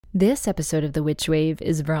This episode of The Witch Wave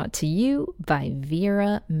is brought to you by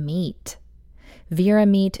Vera Meat. Vera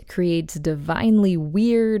Meat creates divinely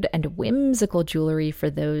weird and whimsical jewelry for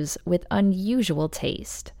those with unusual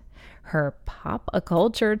taste. Her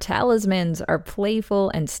pop-culture talismans are playful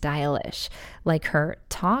and stylish, like her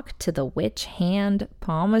Talk to the Witch Hand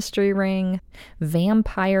palmistry ring,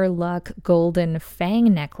 Vampire Luck golden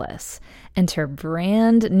fang necklace, and her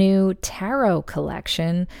brand new tarot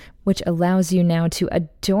collection, which allows you now to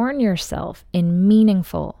adorn yourself in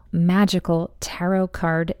meaningful, magical tarot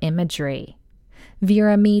card imagery.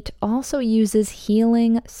 Vera Meat also uses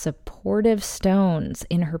healing, supportive stones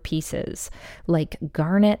in her pieces, like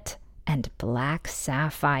garnet and black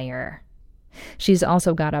sapphire. She's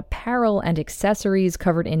also got apparel and accessories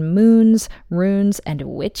covered in moons, runes, and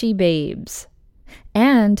witchy babes.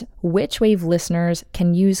 And Witchwave listeners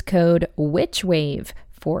can use code WITCHWAVE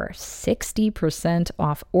for 60%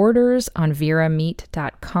 off orders on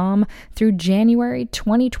verameat.com through January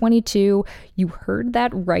 2022. You heard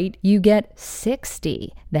that right. You get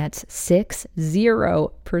 60. That's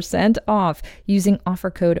 60% off using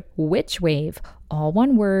offer code WITCHWAVE, all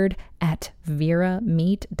one word, at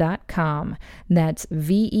verameat.com. That's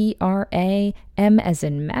VERAM as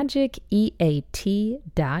in magic, EAT.com.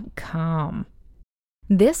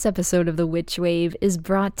 This episode of The Witch Wave is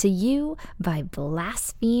brought to you by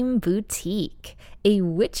Blaspheme Boutique, a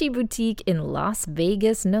witchy boutique in Las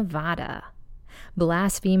Vegas, Nevada.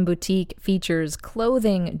 Blaspheme Boutique features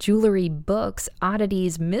clothing, jewelry, books,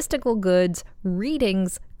 oddities, mystical goods,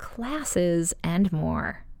 readings, classes, and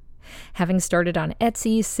more. Having started on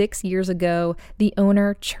Etsy 6 years ago, the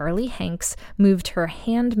owner, Charlie Hanks, moved her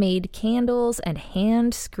handmade candles and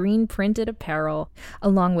hand screen-printed apparel,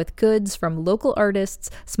 along with goods from local artists,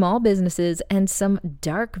 small businesses, and some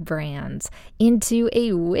dark brands, into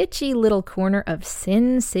a witchy little corner of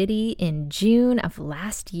Sin City in June of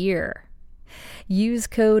last year. Use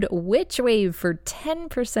code WITCHWAVE for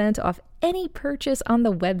 10% off any purchase on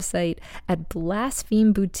the website at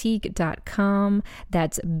blasphemeboutique.com.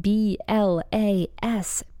 That's BLASPHEME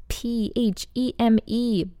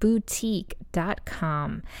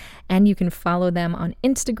boutique.com. And you can follow them on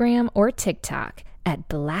Instagram or TikTok at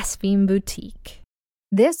Blaspheme Boutique.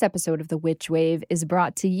 This episode of The Witch Wave is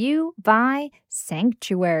brought to you by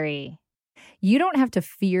Sanctuary. You don't have to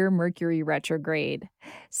fear Mercury retrograde.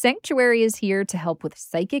 Sanctuary is here to help with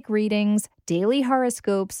psychic readings, daily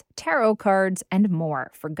horoscopes, tarot cards, and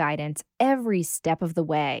more for guidance every step of the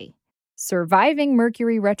way. Surviving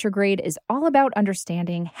Mercury retrograde is all about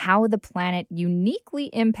understanding how the planet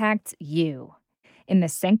uniquely impacts you. In the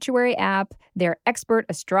Sanctuary app, their expert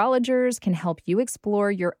astrologers can help you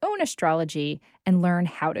explore your own astrology and learn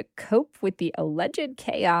how to cope with the alleged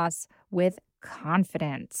chaos with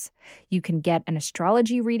confidence. You can get an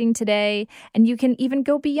astrology reading today, and you can even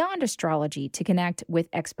go beyond astrology to connect with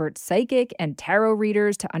expert psychic and tarot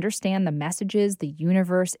readers to understand the messages the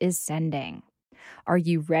universe is sending. Are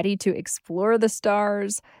you ready to explore the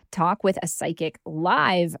stars? Talk with a psychic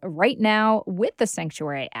live right now with the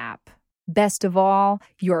Sanctuary app. Best of all,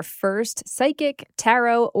 your first psychic,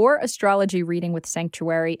 tarot, or astrology reading with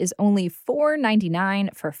Sanctuary is only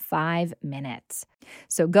 $4.99 for 5 minutes.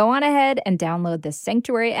 So go on ahead and download the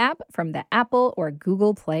Sanctuary app from the Apple or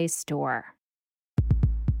Google Play Store.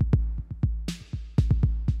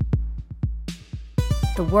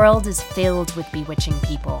 The world is filled with bewitching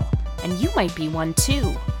people, and you might be one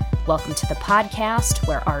too. Welcome to the podcast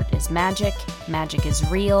where art is magic is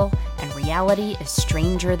real, and reality is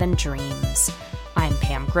stranger than dreams. I'm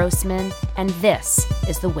Pam Grossman, and this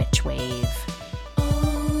is The Witch Wave.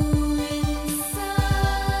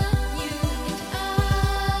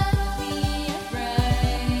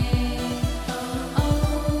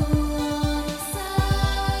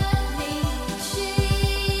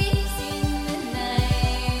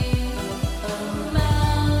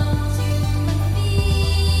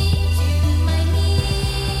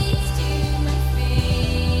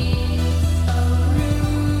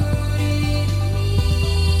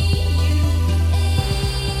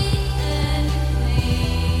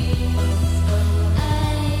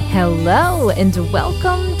 Hello and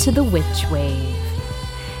welcome to The Witch Wave.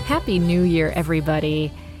 Happy New Year,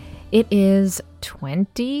 everybody. It is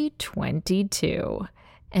 2022,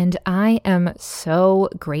 and I am so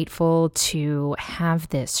grateful to have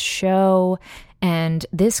this show and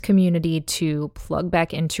this community to plug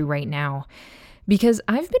back into right now, because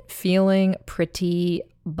I've been feeling pretty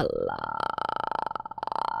blah.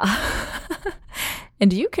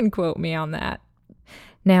 And you can quote me on that.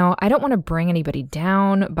 Now, I don't want to bring anybody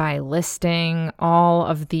down by listing all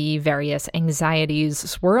of the various anxieties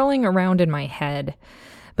swirling around in my head,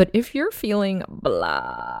 but if you're feeling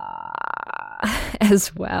blah,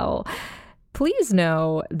 as well. Please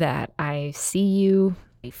know that I see you,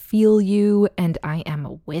 I feel you, and I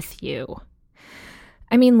am with you.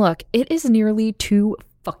 I mean, look, it is nearly 2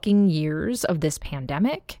 fucking years of this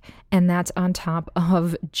pandemic, and that's on top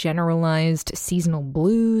of generalized seasonal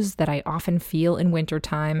blues that I often feel in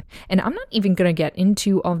wintertime, and I'm not even going to get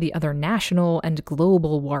into all the other national and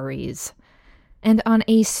global worries. And on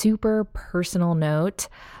a super personal note,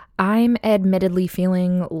 I'm admittedly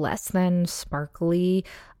feeling less than sparkly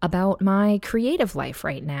about my creative life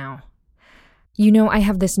right now. You know, I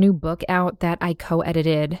have this new book out that I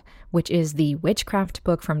co-edited, which is the Witchcraft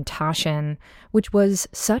book from Taschen, which was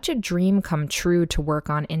such a dream come true to work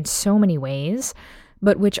on in so many ways,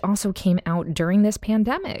 but which also came out during this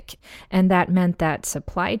pandemic. And that meant that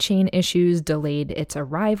supply chain issues delayed its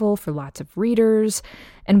arrival for lots of readers,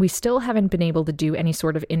 and we still haven't been able to do any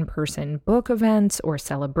sort of in-person book events or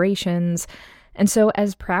celebrations. And so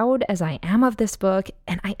as proud as I am of this book,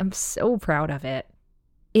 and I am so proud of it,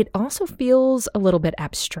 it also feels a little bit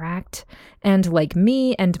abstract, and like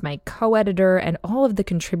me and my co-editor and all of the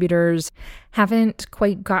contributors haven't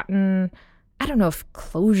quite gotten, I don't know if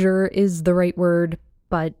closure is the right word,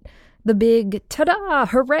 but the big ta-da,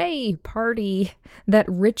 hooray party that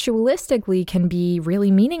ritualistically can be really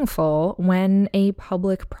meaningful when a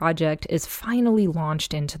public project is finally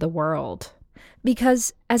launched into the world.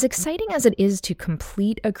 Because as exciting as it is to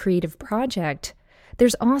complete a creative project,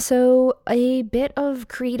 there's also a bit of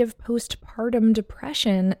creative postpartum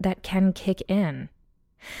depression that can kick in.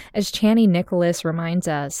 As Chani Nicholas reminds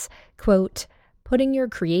us, quote, "Putting your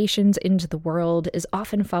creations into the world is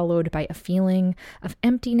often followed by a feeling of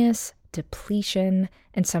emptiness, depletion,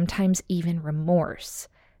 and sometimes even remorse.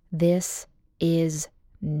 This is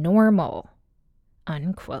normal,"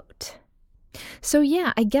 unquote. So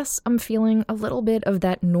yeah, I guess I'm feeling a little bit of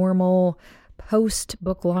that normal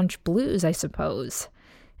post-book launch blues, I suppose.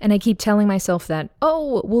 And I keep telling myself that,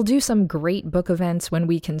 oh, we'll do some great book events when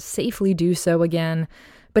we can safely do so again.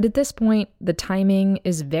 But at this point, the timing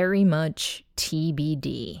is very much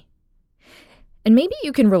TBD. And maybe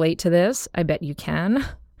you can relate to this. I bet you can.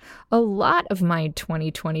 A lot of my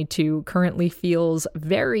 2022 currently feels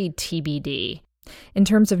very TBD. In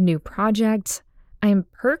terms of new projects, I'm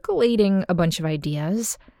percolating a bunch of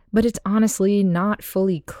ideas, but it's honestly not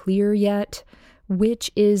fully clear yet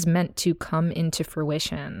which is meant to come into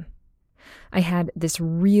fruition. I had this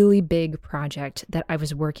really big project that I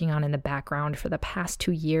was working on in the background for the past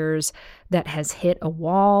 2 years that has hit a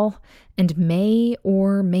wall and may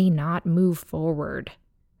or may not move forward.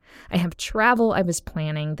 I have travel I was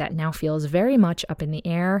planning that now feels very much up in the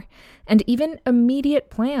air, and even immediate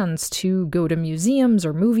plans to go to museums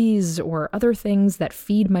or movies or other things that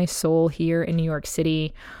feed my soul here in New York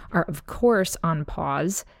City are of course on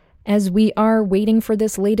pause, as we are waiting for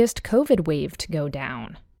this latest COVID wave to go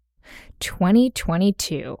down.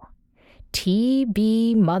 2022.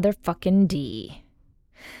 TB motherfucking D.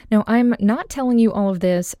 Now, I'm not telling you all of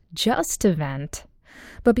this just to vent,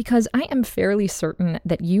 but because I am fairly certain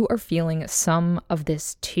that you are feeling some of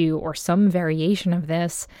this too, or some variation of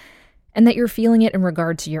this, and that you're feeling it in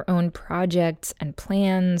regard to your own projects and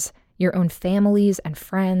plans, your own families and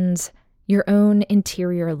friends, your own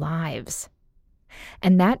interior lives.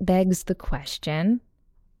 And that begs the question,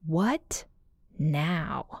 what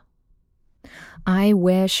now? I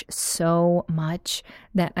wish so much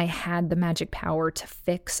that I had the magic power to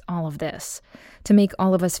fix all of this, to make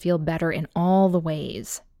all of us feel better in all the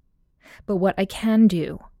ways. But what I can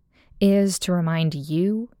do is to remind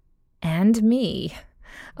you and me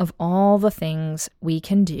of all the things we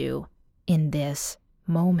can do in this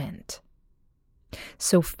moment.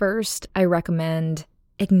 So first, I recommend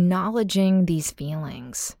acknowledging these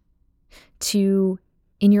feelings. To,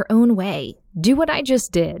 in your own way, do what I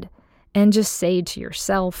just did and just say to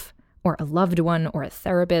yourself or a loved one or a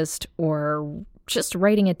therapist or just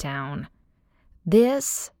writing it down,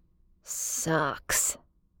 this sucks.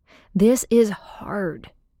 This is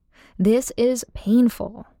hard. This is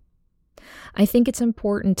painful. I think it's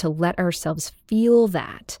important to let ourselves feel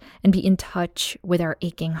that and be in touch with our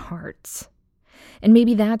aching hearts. And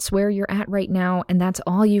maybe that's where you're at right now, and that's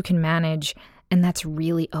all you can manage, and that's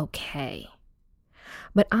really okay.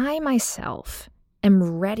 But I myself am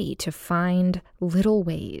ready to find little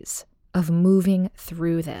ways of moving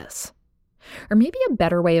through this. Or maybe a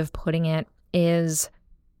better way of putting it is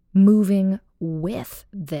moving with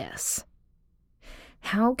this.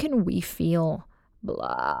 How can we feel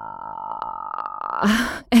blah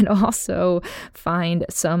and also find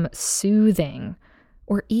some soothing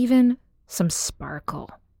or even some sparkle?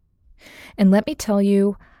 And let me tell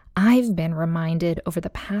you, I've been reminded over the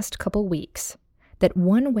past couple weeks that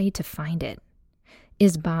one way to find it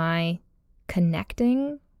is by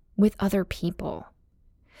connecting with other people.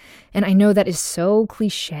 And I know that is so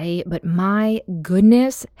cliche, but my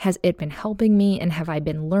goodness, has it been helping me, and have I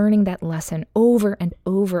been learning that lesson over and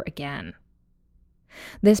over again.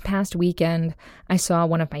 This past weekend, I saw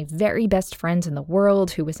one of my very best friends in the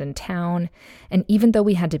world who was in town, and even though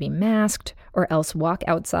we had to be masked or else walk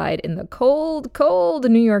outside in the cold, cold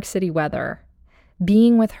New York City weather,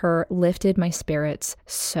 being with her lifted my spirits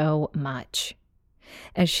so much.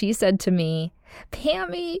 As she said to me,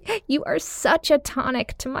 "Pammy, you are such a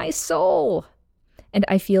tonic to my soul." And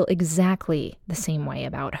I feel exactly the same way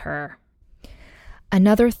about her.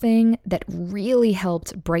 Another thing that really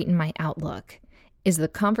helped brighten my outlook is the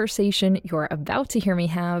conversation you're about to hear me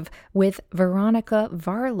have with Veronica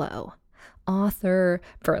Varlow, author,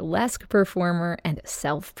 burlesque performer, and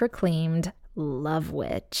self-proclaimed love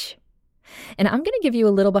witch. And I'm going to give you a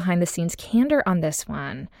little behind-the-scenes candor on this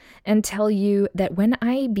one and tell you that when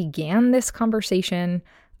I began this conversation,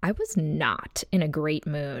 I was not in a great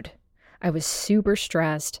mood. I was super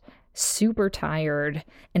stressed, super tired,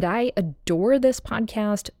 and I adore this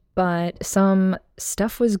podcast, but some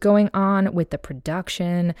stuff was going on with the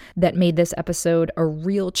production that made this episode a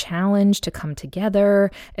real challenge to come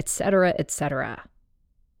together, etc., etc.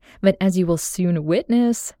 But as you will soon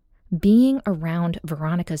witness, being around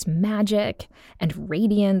Veronica's magic and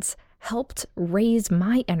radiance helped raise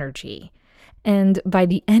my energy. And by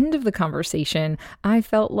the end of the conversation, I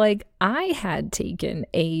felt like I had taken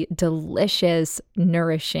a delicious,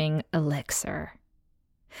 nourishing elixir.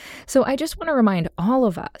 So I just want to remind all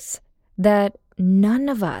of us that none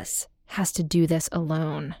of us has to do this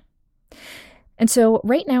alone. And so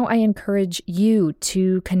right now I encourage you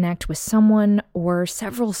to connect with someone or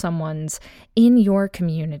several someones in your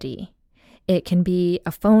community. It can be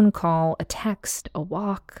a phone call, a text, a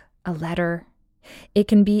walk, a letter. It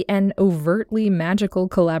can be an overtly magical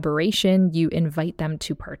collaboration you invite them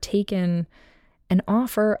to partake in, an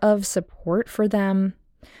offer of support for them,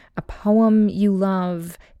 a poem you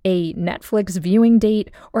love, a Netflix viewing date,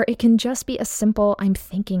 or it can just be a simple "I'm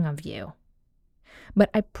thinking of you." But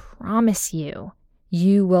I promise you,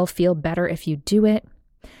 you will feel better if you do it,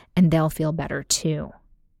 and they'll feel better too.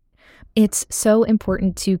 It's so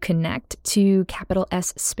important to connect to capital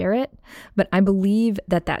S spirit, but I believe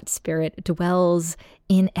that that spirit dwells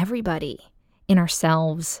in everybody, in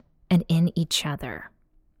ourselves, and in each other.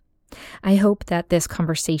 I hope that this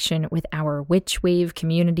conversation with our Witch Wave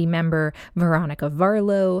community member, Veronica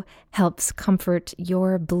Varlow, helps comfort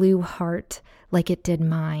your blue heart like it did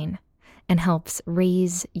mine, and helps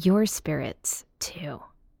raise your spirits too.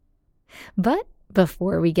 But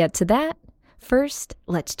before we get to that, first,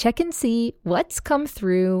 let's check and see what's come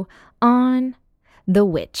through on the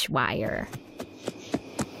Witch Wire.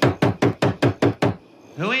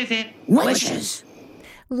 Who is it? Witches.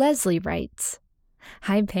 Leslie writes,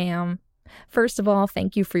 "Hi, Pam. First of all,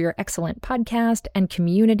 thank you for your excellent podcast and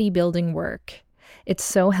community building work. It's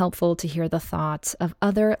so helpful to hear the thoughts of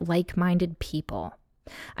other like-minded people.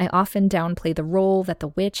 I often downplay the role that the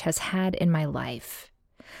witch has had in my life.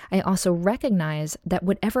 I also recognize that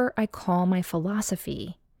whatever I call my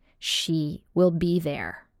philosophy, she will be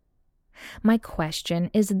there. My question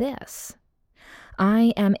is this.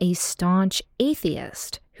 I am a staunch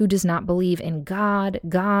atheist who does not believe in God,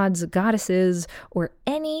 gods, goddesses, or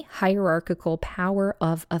any hierarchical power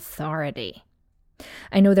of authority.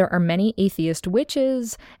 I know there are many atheist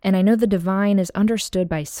witches, and I know the divine is understood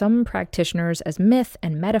by some practitioners as myth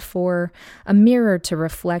and metaphor, a mirror to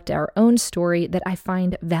reflect our own story that I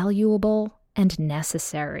find valuable and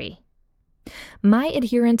necessary. My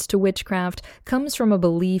adherence to witchcraft comes from a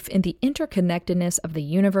belief in the interconnectedness of the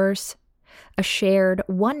universe, a shared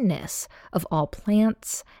oneness of all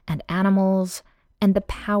plants and animals, and the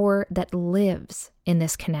power that lives in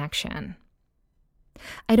this connection.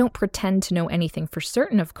 I don't pretend to know anything for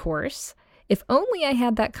certain, of course, if only I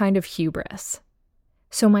had that kind of hubris.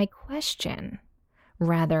 So my question,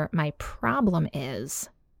 rather my problem is,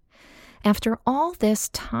 after all this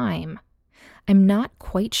time, I'm not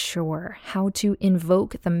quite sure how to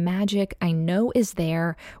invoke the magic I know is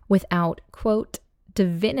there without, quote,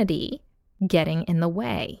 divinity getting in the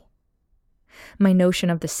way. My notion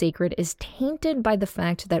of the sacred is tainted by the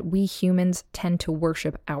fact that we humans tend to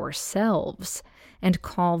worship ourselves and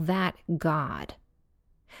call that God.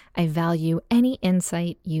 I value any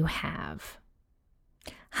insight you have."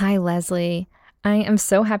 Hi, Leslie. I am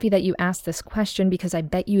so happy that you asked this question because I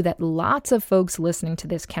bet you that lots of folks listening to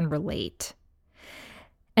this can relate.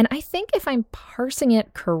 And I think if I'm parsing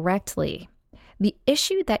it correctly, The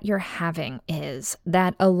issue that you're having is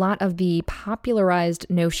that a lot of the popularized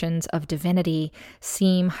notions of divinity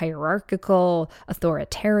seem hierarchical,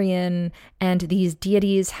 authoritarian, and these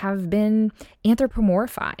deities have been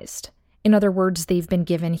anthropomorphized. In other words, they've been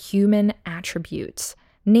given human attributes,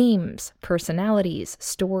 names, personalities,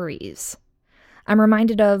 stories. I'm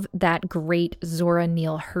reminded of that great Zora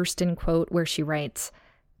Neale Hurston quote where she writes,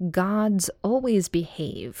 "Gods always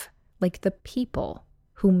behave like the people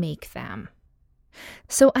who make them."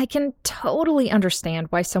 So I can totally understand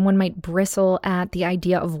why someone might bristle at the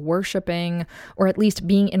idea of worshiping or at least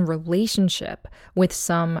being in relationship with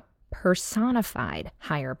some personified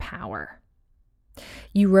higher power.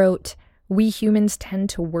 You wrote, "We humans tend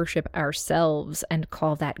to worship ourselves and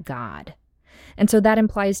call that God." And so that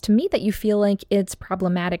implies to me that you feel like it's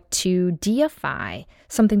problematic to deify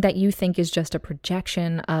something that you think is just a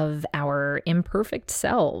projection of our imperfect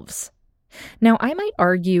selves. Now, I might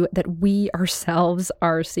argue that we ourselves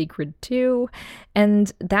are sacred too, and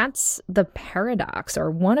that's the paradox, or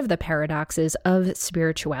one of the paradoxes of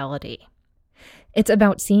spirituality. It's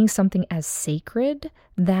about seeing something as sacred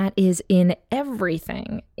that is in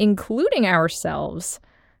everything, including ourselves,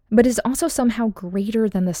 but is also somehow greater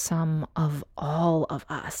than the sum of all of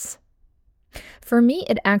us. For me,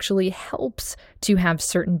 it actually helps to have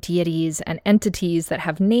certain deities and entities that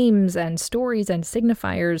have names and stories and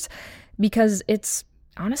signifiers, because it's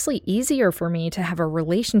honestly easier for me to have a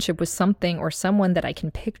relationship with something or someone that I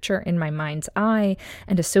can picture in my mind's eye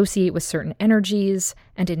and associate with certain energies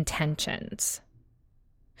and intentions.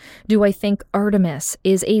 Do I think Artemis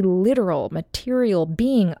is a literal, material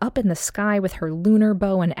being up in the sky with her lunar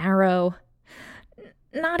bow and arrow?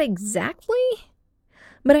 Not exactly.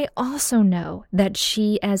 But I also know that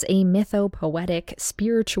she, as a mythopoetic,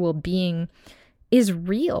 spiritual being, is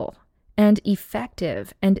real and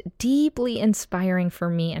effective and deeply inspiring for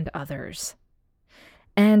me and others.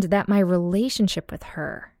 And that my relationship with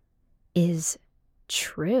her is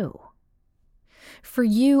true. For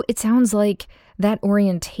you, it sounds like that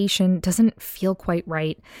orientation doesn't feel quite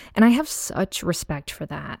right, and I have such respect for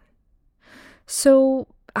that. So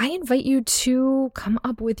I invite you to come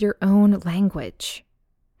up with your own language.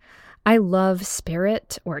 I love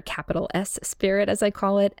spirit, or capital S spirit as I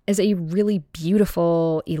call it, as a really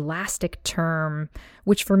beautiful, elastic term,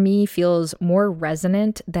 which for me feels more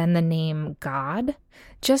resonant than the name God,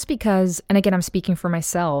 just because, and again I'm speaking for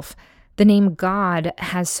myself, the name God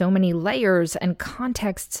has so many layers and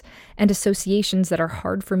contexts and associations that are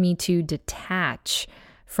hard for me to detach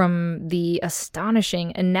from the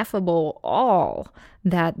astonishing, ineffable all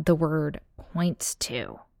that the word points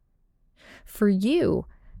to. For you,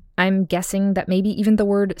 I'm guessing that maybe even the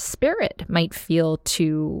word spirit might feel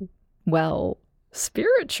too, well,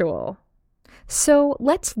 spiritual. So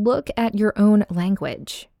let's look at your own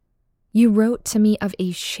language. You wrote to me of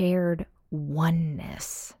a shared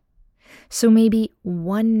oneness. So maybe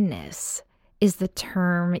oneness is the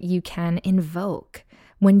term you can invoke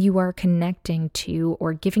when you are connecting to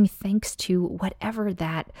or giving thanks to whatever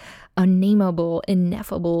that unnameable,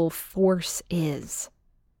 ineffable force is.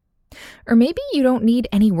 Or maybe you don't need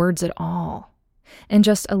any words at all, and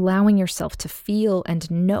just allowing yourself to feel and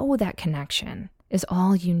know that connection is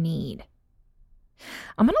all you need.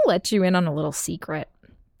 I'm going to let you in on a little secret.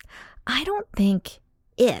 I don't think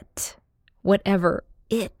it, whatever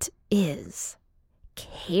it is,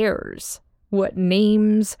 cares what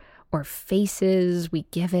names or faces we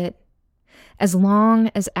give it, as long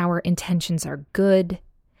as our intentions are good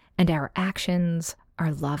and our actions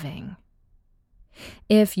are loving.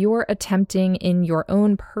 If you're attempting in your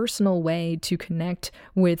own personal way to connect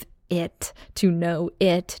with it, to know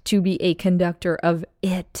it, to be a conductor of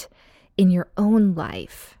it in your own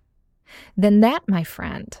life, then that, my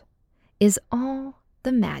friend, is all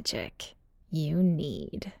the magic you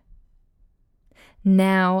need.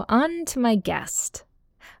 Now, on to my guest.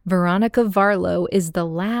 Veronica Varlow is the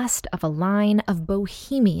last of a line of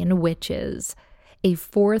Bohemian witches, a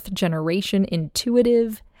fourth-generation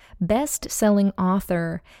intuitive, best-selling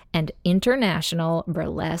author, and international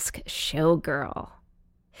burlesque showgirl.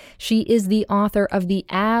 She is the author of the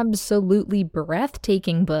absolutely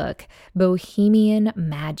breathtaking book, Bohemian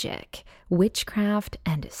Magic: Witchcraft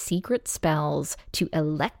and Secret Spells to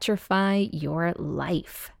Electrify Your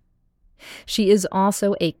Life. She is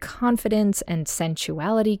also a confidence and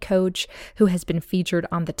sensuality coach who has been featured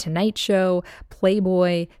on The Tonight Show,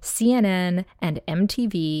 Playboy, CNN, and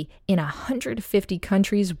MTV in 150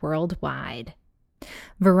 countries worldwide.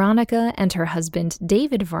 Veronica and her husband,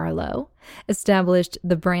 David Varlow, established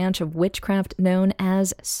the branch of witchcraft known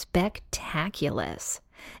as Spectaculous,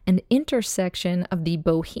 an intersection of the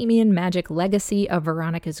Bohemian magic legacy of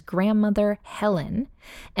Veronica's grandmother, Helen,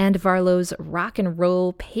 and Varlow's rock and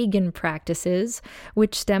roll pagan practices,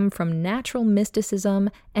 which stem from natural mysticism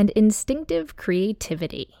and instinctive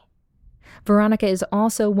creativity. Veronica is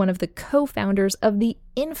also one of the co-founders of the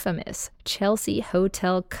infamous Chelsea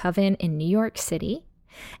Hotel Coven in New York City,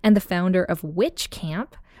 and the founder of Witch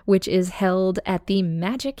Camp, which is held at the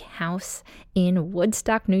Magic House in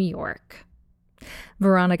Woodstock, New York.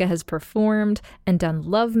 Veronica has performed and done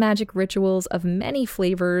love magic rituals of many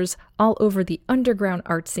flavors all over the underground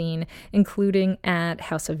art scene, including at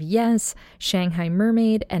House of Yes, Shanghai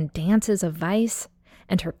Mermaid, and Dances of Vice.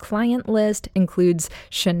 And her client list includes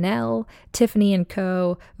Chanel, Tiffany &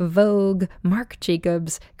 Co., Vogue, Marc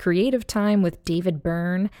Jacobs, Creative Time with David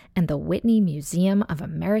Byrne, and the Whitney Museum of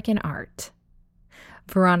American Art.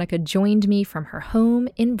 Veronica joined me from her home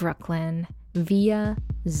in Brooklyn via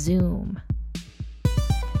Zoom.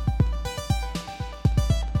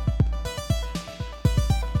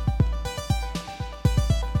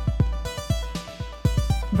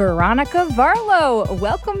 Veronica Varlow,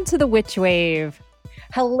 welcome to the Witch Wave.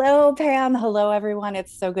 Hello, Pam. Hello, everyone.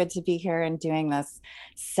 It's so good to be here and doing this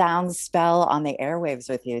sound spell on the airwaves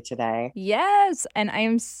with you today. Yes, and I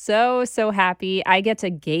am so happy I get to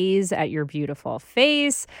gaze at your beautiful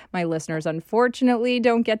face. My listeners, unfortunately,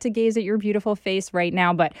 don't get to gaze at your beautiful face right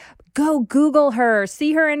now, but go Google her,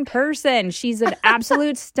 see her in person. She's an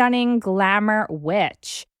absolute stunning glamour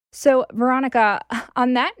witch. So, Veronica,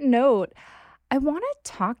 on that note, I want to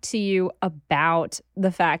talk to you about the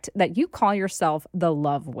fact that you call yourself the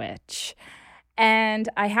Love Witch. And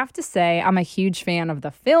I have to say, I'm a huge fan of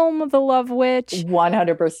the film The Love Witch.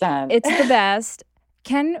 100%. It's the best.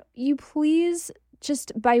 Can you please,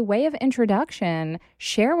 just by way of introduction,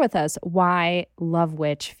 share with us why Love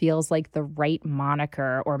Witch feels like the right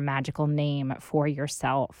moniker or magical name for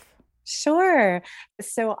yourself? Sure.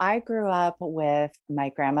 So I grew up with my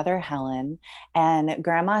grandmother, Helen, and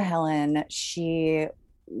Grandma Helen, she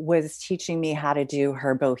was teaching me how to do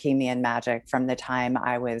her Bohemian magic from the time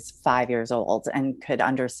I was 5 years old and could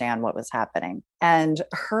understand what was happening. And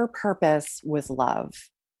her purpose was love.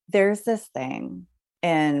 There's this thing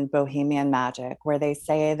in Bohemian magic where they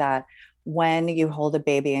say that when you hold a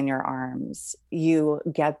baby in your arms, you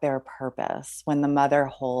get their purpose. When the mother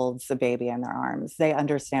holds the baby in their arms, they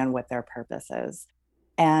understand what their purpose is.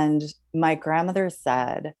 And my grandmother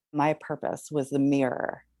said my purpose was the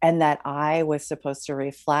mirror, and that I was supposed to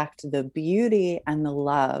reflect the beauty and the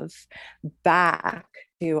love back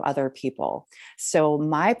to other people. So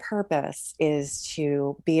my purpose is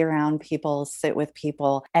to be around people, sit with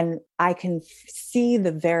people, and I can see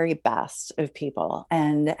the very best of people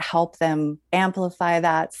and help them amplify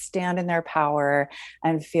that, stand in their power,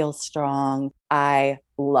 and feel strong. I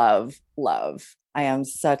love love. I am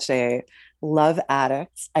such a love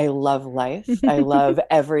addict. I love life. I love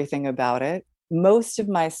everything about it. Most of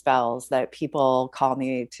my spells that people call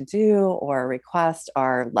me to do or request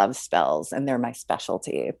are love spells, and they're my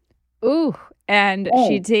specialty. Ooh, and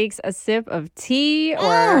she takes a sip of tea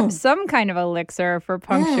or some kind of elixir for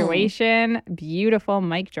punctuation. Beautiful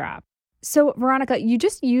mic drop. So, Veronica, you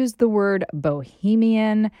just used the word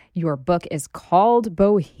Bohemian. Your book is called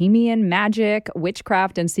Bohemian Magic,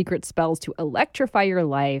 Witchcraft, and Secret Spells to Electrify Your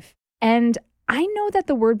Life. And I know that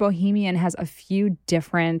the word Bohemian has a few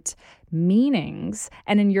different meanings.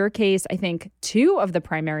 And in your case, I think two of the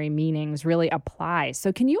primary meanings really apply.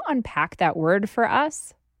 So can you unpack that word for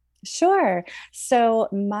us? Sure. So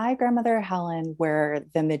my grandmother, Helen, were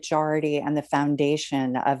the majority and the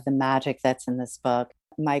foundation of the magic that's in this book.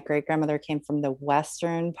 My great-grandmother came from the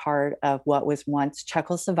western part of what was once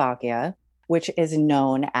Czechoslovakia, which is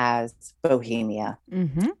known as Bohemia.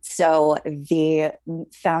 Mm-hmm. So the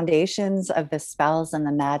foundations of the spells and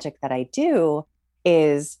the magic that I do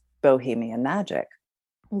is Bohemian magic.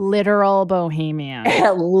 Literal Bohemian.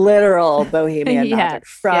 Literal Bohemian magic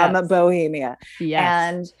from Bohemia. Yes.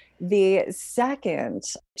 And the second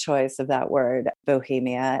choice of that word,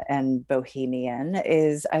 Bohemia and Bohemian,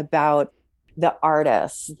 is about the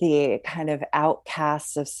artists, the kind of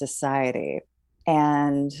outcasts of society.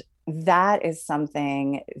 And that is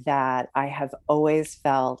something that I have always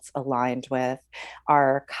felt aligned with.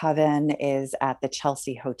 Our coven is at the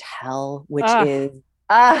Chelsea Hotel, which is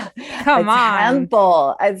a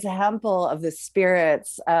temple of the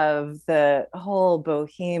spirits of the whole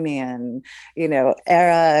Bohemian,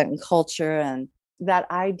 era and culture, and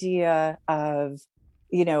that idea of,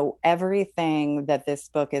 everything that this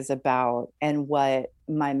book is about and what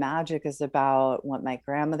my magic is about, what my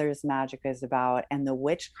grandmother's magic is about, and the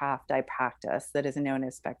witchcraft I practice that is known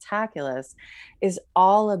as spectaculus is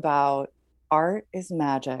all about art is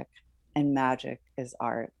magic and magic is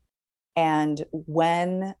art. And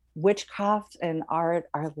when witchcraft and art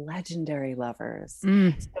are legendary lovers.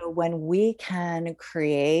 So when we can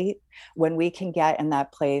create, when we can get in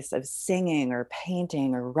that place of singing or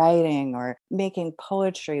painting or writing or making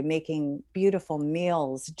poetry, making beautiful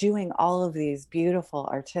meals, doing all of these beautiful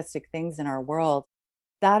artistic things in our world,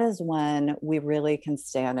 that is when we really can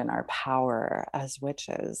stand in our power as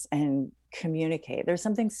witches and communicate. There's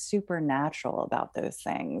something supernatural about those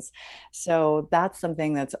things. So that's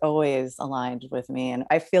something that's always aligned with me. And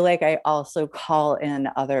I feel like I also call in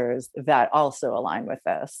others that also align with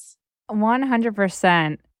this.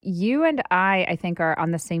 100%. You and I think, are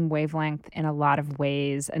on the same wavelength in a lot of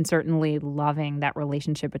ways, and certainly loving that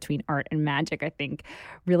relationship between art and magic, I think,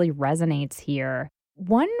 really resonates here.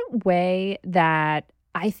 One way that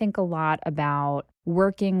I think a lot about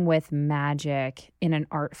working with magic in an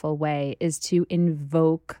artful way is to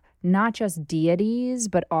invoke not just deities,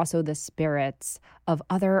 but also the spirits of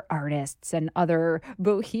other artists and other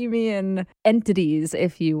bohemian entities,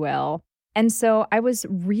 if you will. And so I was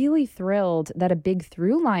really thrilled that a big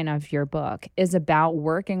through line of your book is about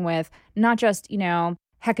working with not just,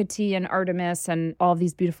 Hecate and Artemis and all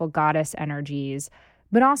these beautiful goddess energies,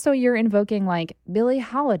 but also you're invoking like Billie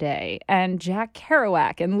Holiday and Jack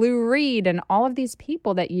Kerouac and Lou Reed and all of these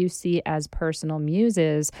people that you see as personal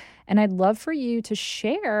muses. And I'd love for you to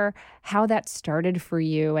share how that started for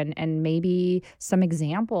you and maybe some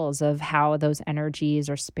examples of how those energies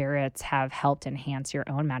or spirits have helped enhance your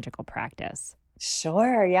own magical practice.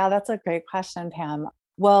 Sure. Yeah, that's a great question, Pam.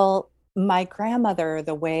 Well, my grandmother,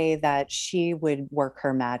 the way that she would work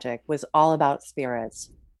her magic was all about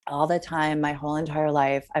spirits. All the time, my whole entire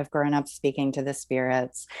life, I've grown up speaking to the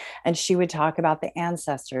spirits, and she would talk about the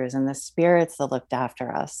ancestors and the spirits that looked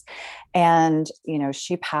after us. And,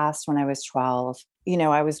 she passed when I was 12.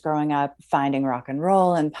 I was growing up finding rock and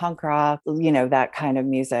roll and punk rock, that kind of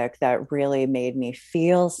music that really made me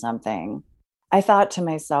feel something. I thought to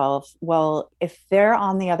myself, well, if they're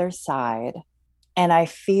on the other side, and I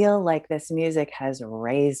feel like this music has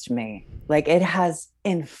raised me, like it has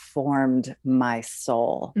informed my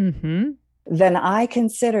soul, then I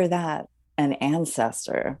consider that an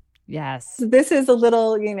ancestor. Yes. This is a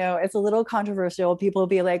little, it's a little controversial. People will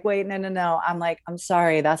be like, wait, no. I'm like, I'm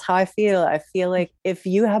sorry. That's how I feel. I feel like if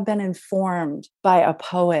you have been informed by a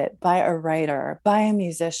poet, by a writer, by a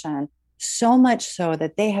musician, so much so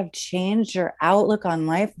that they have changed your outlook on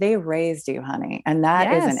life, they raised you, honey. And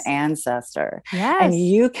that is an ancestor. Yes. And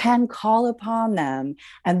you can call upon them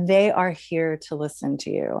and they are here to listen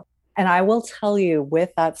to you. And I will tell you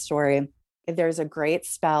with that story, there's a great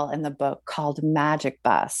spell in the book called Magic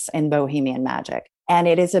Bus in Bohemian Magic. And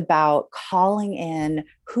it is about calling in,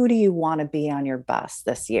 who do you want to be on your bus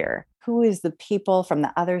this year? Who is the people from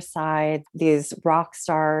the other side, these rock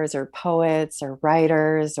stars or poets or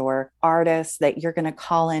writers or artists that you're going to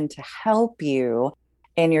call in to help you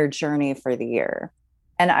in your journey for the year?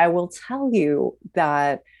 And I will tell you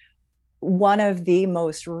that one of the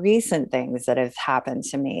most recent things that have happened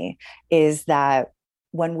to me is that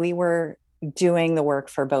when we were doing the work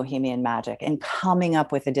for Bohemian Magic and coming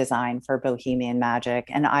up with a design for Bohemian Magic,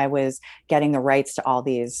 and I was getting the rights to all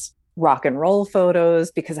these rock and roll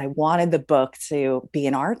photos because I wanted the book to be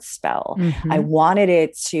an art spell. I wanted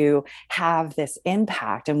it to have this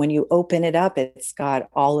impact. And when you open it up, it's got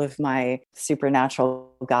all of my supernatural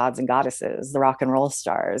gods and goddesses, the rock and roll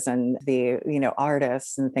stars and the,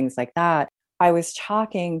 artists and things like that. I was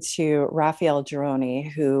talking to Raphael Gironi,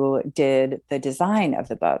 who did the design of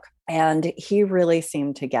the book, and he really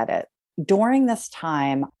seemed to get it. During this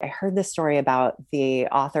time, I heard the story about the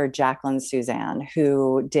author Jacqueline Suzanne,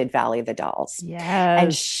 who did Valley of the Dolls. Yes.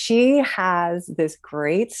 And she has this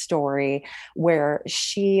great story where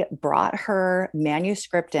she brought her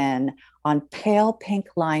manuscript in on pale pink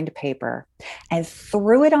lined paper and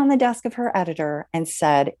threw it on the desk of her editor and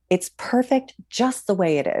said, "It's perfect just the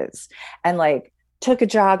way it is." And took a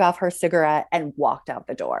jog off her cigarette and walked out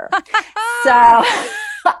the door. So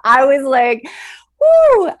I was like,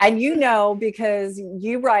 woo! And because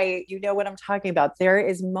you write, you know what I'm talking about. There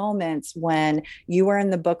is moments when you are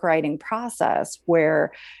in the book writing process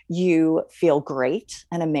where you feel great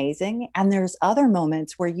and amazing. And there's other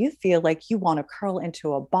moments where you feel like you want to curl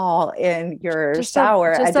into a ball in your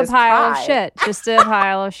shower. Just a pile of shit. Just a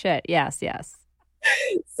pile of shit. Yes.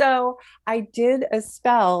 So I did a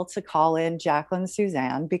spell to call in Jacqueline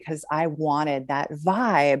Suzanne because I wanted that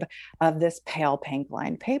vibe of this pale pink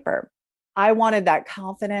lined paper. I wanted that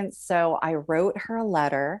confidence. So I wrote her a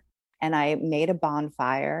letter and I made a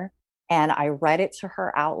bonfire And I read it to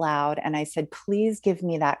her out loud. And I said, please give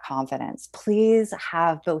me that confidence. Please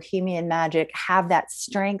have Bohemian Magic have that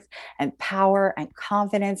strength and power and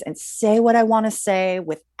confidence and say what I want to say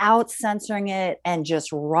without censoring it and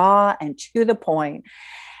just raw and to the point.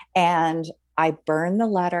 And I burned the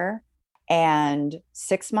letter. And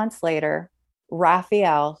 6 months later,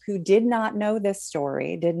 Raphael, who did not know this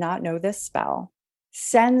story, did not know this spell,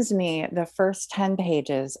 sends me the first 10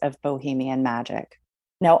 pages of Bohemian Magic.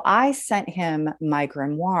 Now, I sent him my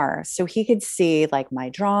grimoire so he could see like my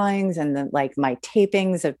drawings and like my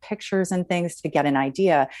tapings of pictures and things to get an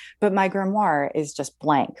idea. But my grimoire is just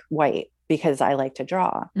blank white because I like to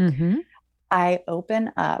draw. Mm-hmm. I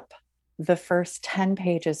open up the first 10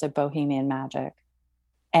 pages of Bohemian Magic,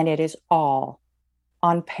 and it is all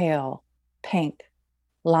on pale pink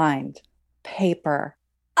lined paper.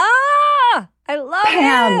 Ah, I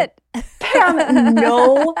love it. Pam,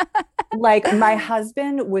 no, like my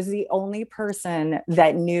husband was the only person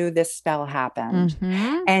that knew this spell happened.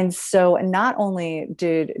 Mm-hmm. And so not only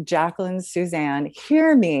did Jacqueline Suzanne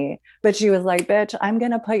hear me, but she was like, bitch, I'm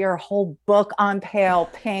going to put your whole book on pale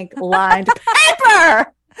pink lined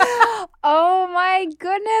paper. Oh my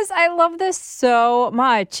goodness. I love this so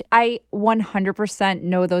much. I 100%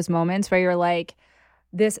 know those moments where you're like,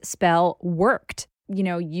 this spell worked. You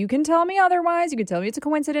know, you can tell me otherwise. You can tell me it's a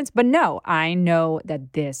coincidence. But no, I know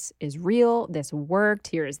that this is real. This worked.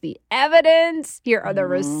 Here is the evidence. Here are the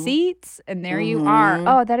receipts. And there you are.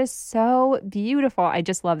 Oh, that is so beautiful. I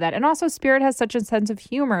just love that. And also, Spirit has such a sense of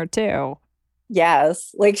humor, too.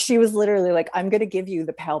 Yes. Like she was literally like, I'm going to give you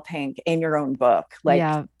the pale pink in your own book.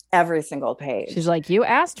 Like every single page. She's like, you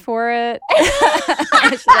asked for it.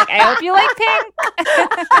 She's like, I hope you like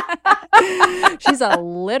pink. She's a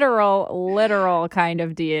literal kind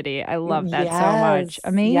of deity. I love that so much.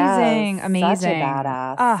 Amazing. Yes. Amazing. Such a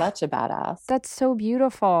badass. Such a badass. That's so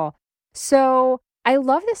beautiful. So I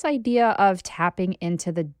love this idea of tapping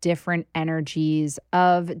into the different energies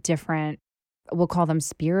of different, we'll call them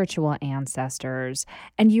spiritual ancestors.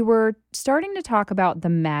 And you were starting to talk about the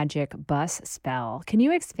magic bus spell. Can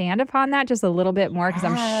you expand upon that just a little bit more? Because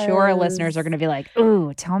I'm sure listeners are going to be like,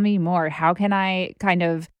 ooh, tell me more. How can I kind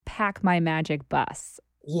of pack my magic bus?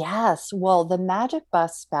 Yes. Well, the magic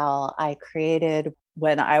bus spell I created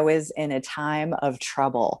when I was in a time of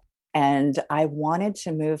trouble. And I wanted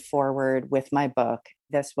to move forward with my book.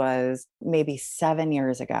 This was maybe 7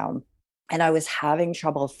 years ago. And I was having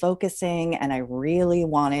trouble focusing, and I really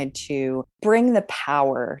wanted to bring the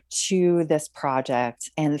power to this project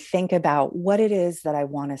and think about what it is that I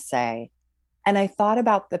want to say. And I thought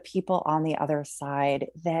about the people on the other side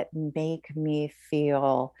that make me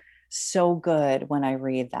feel so good when I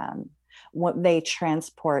read them. What they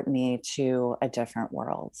transport me to a different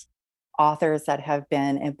world. Authors that have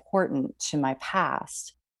been important to my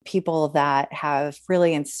past, people that have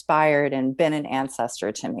really inspired and been an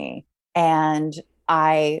ancestor to me. And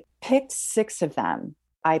I picked 6 of them.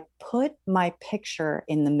 I put my picture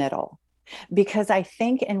in the middle because I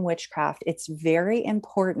think in witchcraft, it's very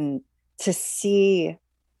important to see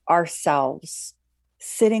ourselves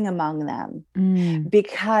sitting among them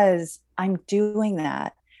because I'm doing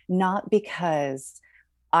that, not because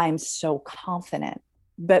I'm so confident,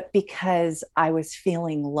 but because I was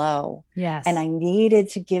feeling low. Yes. And I needed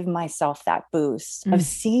to give myself that boost of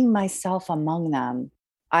seeing myself among them.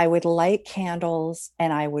 I would light candles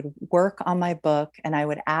and I would work on my book and I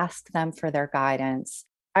would ask them for their guidance.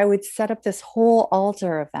 I would set up this whole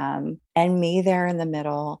altar of them and me there in the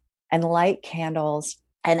middle and light candles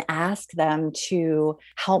and ask them to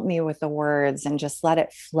help me with the words and just let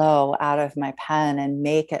it flow out of my pen and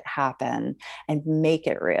make it happen and make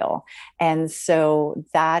it real. And so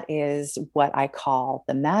that is what I call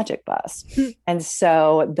the magic bus. And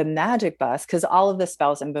so the magic bus, because all of the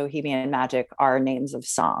spells in Bohemian Magic are names of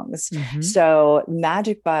songs. So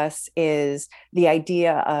magic bus is the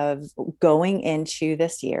idea of going into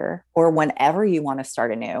this year or whenever you want to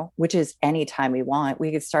start anew, which is anytime we want.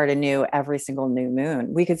 We could start anew every single new moon.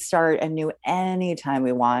 We could start anew anytime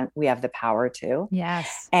we want. We have the power to.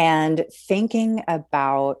 Yes. And thinking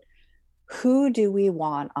about who do we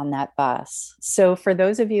want on that bus? So for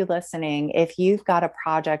those of you listening, if you've got a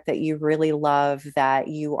project that you really love, that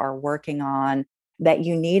you are working on, that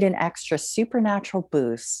you need an extra supernatural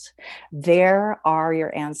boost, there are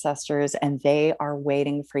your ancestors and they are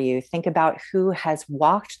waiting for you. Think about who has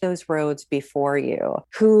walked those roads before you,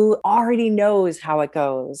 who already knows how it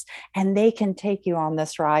goes, and they can take you on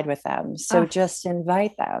this ride with them. So just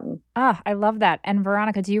invite them. I love that. And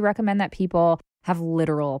Veronica, do you recommend that people have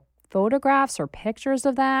literal photographs or pictures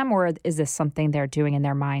of them, or is this something they're doing in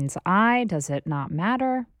their mind's eye? Does it not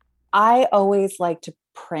matter? I always like to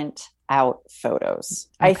print out photos.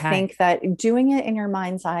 Okay. I think that doing it in your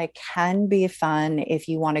mind's eye can be fun if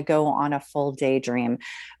you want to go on a full daydream.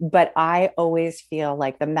 But I always feel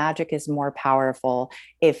like the magic is more powerful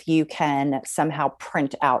if you can somehow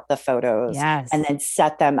print out the photos and then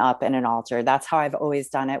set them up in an altar. That's how I've always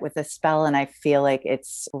done it with a spell. And I feel like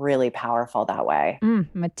it's really powerful that way.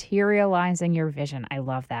 Materializing your vision. I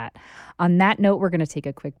love that. On that note, we're going to take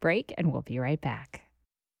a quick break and we'll be right back.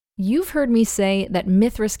 You've heard me say that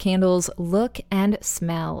Mithras candles look and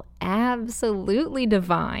smell absolutely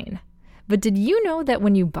divine. But did you know that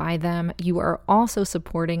when you buy them, you are also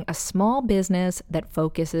supporting a small business that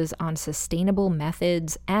focuses on sustainable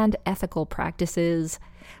methods and ethical practices,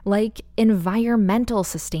 like environmental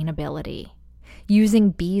sustainability?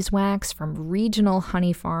 Using beeswax from regional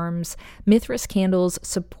honey farms, Mithras candles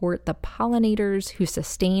support the pollinators who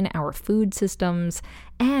sustain our food systems,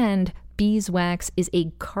 and beeswax is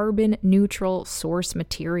a carbon-neutral source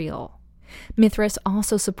material. Mithras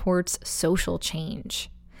also supports social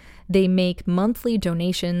change. They make monthly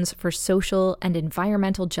donations for social and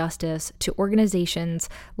environmental justice to organizations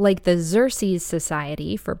like the Xerces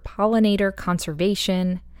Society for Pollinator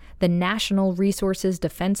Conservation, the National Resources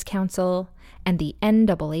Defense Council, and the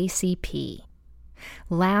NAACP.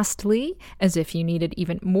 Lastly, as if you needed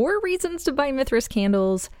even more reasons to buy Mithras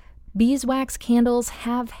candles, beeswax candles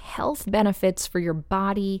have health benefits for your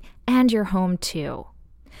body and your home too.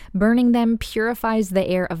 Burning them purifies the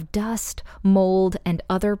air of dust, mold, and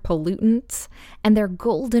other pollutants, and their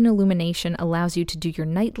golden illumination allows you to do your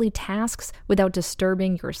nightly tasks without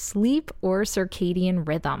disturbing your sleep or circadian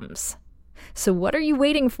rhythms. So what are you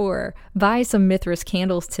waiting for? Buy some Mithras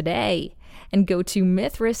candles today and go to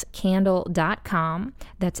mithrascandle.com.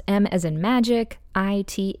 That's M as in magic,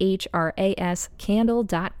 ITHRAS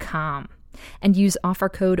candle.com. And use offer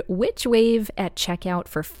code WitchWave at checkout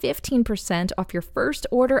for 15% off your first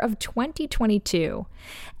order of 2022.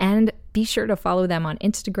 And be sure to follow them on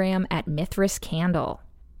Instagram at Mithras Candle.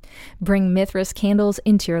 Bring Mithras candles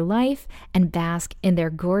into your life and bask in their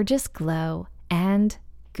gorgeous glow and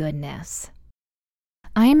goodness.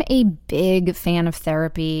 I'm a big fan of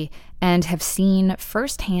therapy and have seen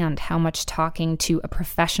firsthand how much talking to a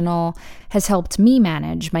professional has helped me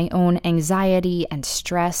manage my own anxiety and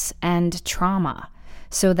stress and trauma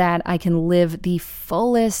so that I can live the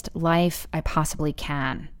fullest life I possibly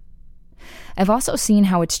can. I've also seen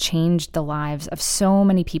how it's changed the lives of so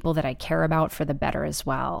many people that I care about for the better as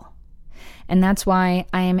well. And that's why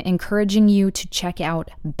I am encouraging you to check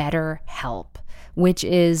out BetterHelp, which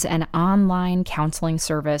is an online counseling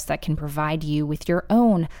service that can provide you with your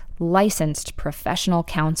own licensed professional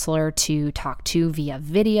counselor to talk to via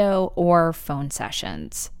video or phone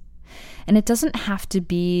sessions. And it doesn't have to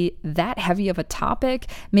be that heavy of a topic.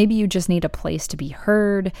 Maybe you just need a place to be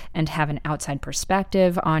heard and have an outside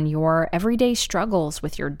perspective on your everyday struggles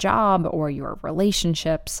with your job or your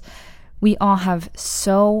relationships. We all have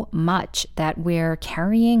so much that we're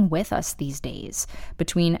carrying with us these days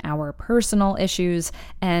between our personal issues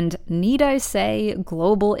and, need I say,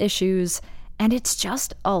 global issues, and it's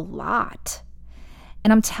just a lot.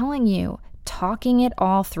 And I'm telling you, talking it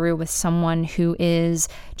all through with someone who is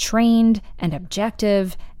trained and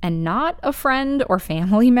objective and not a friend or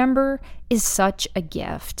family member is such a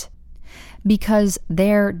gift. Because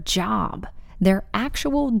their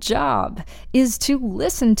actual job is to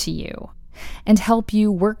listen to you and help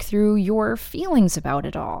you work through your feelings about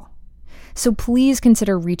it all. So please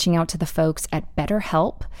consider reaching out to the folks at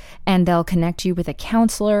BetterHelp, and they'll connect you with a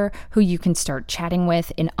counselor who you can start chatting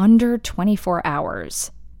with in under 24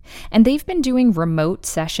 hours. And they've been doing remote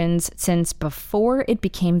sessions since before it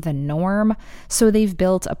became the norm, so they've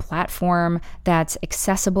built a platform that's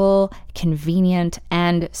accessible, convenient,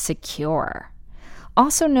 and secure.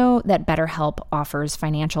 Also know that BetterHelp offers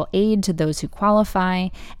financial aid to those who qualify,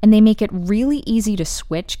 and they make it really easy to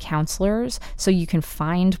switch counselors so you can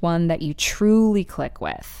find one that you truly click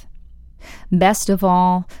with. Best of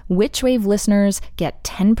all, WitchWave listeners get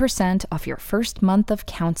 10% off your first month of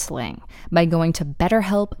counseling by going to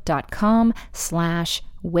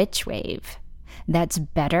betterhelp.com/witchwave. That's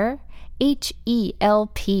better,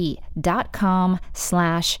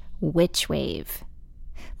 HELP.com/witchwave.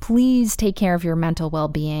 Please take care of your mental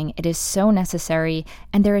well-being. It is so necessary,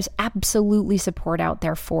 and there is absolutely support out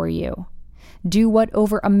there for you. Do what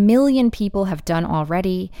over 1 million people have done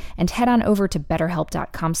already, and head on over to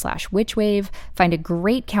betterhelp.com/witchwave, find a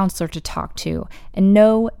great counselor to talk to, and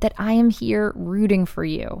know that I am here rooting for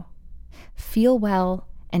you. Feel well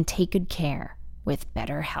and take good care with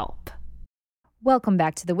BetterHelp. Welcome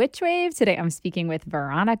back to the Witch Wave. Today I'm speaking with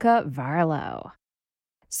Veronica Varlow.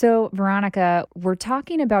 So, Veronica, we're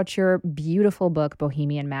talking about your beautiful book,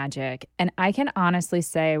 Bohemian Magic. And I can honestly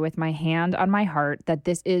say, with my hand on my heart, that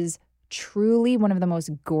this is truly one of the most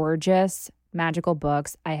gorgeous magical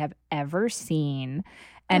books I have ever seen.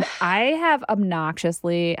 And I have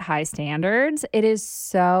obnoxiously high standards. It is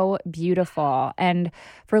so beautiful. And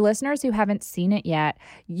for listeners who haven't seen it yet,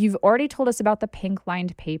 you've already told us about the pink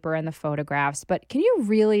lined paper and the photographs, but can you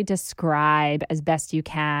really describe as best you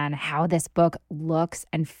can how this book looks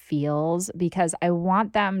and feels? Because I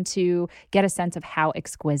want them to get a sense of how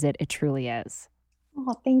exquisite it truly is.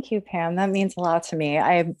 Oh, thank you, Pam. That means a lot to me.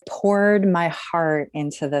 I poured my heart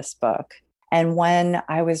into this book. And when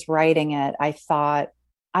I was writing it, I thought,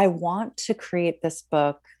 I want to create this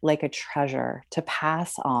book like a treasure to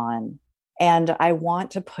pass on. And I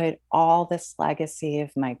want to put all this legacy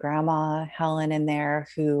of my grandma, Helen, in there,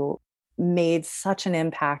 who made such an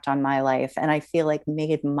impact on my life. And I feel like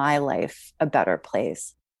made my life a better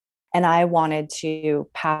place. And I wanted to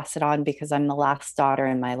pass it on because I'm the last daughter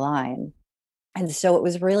in my line. And so it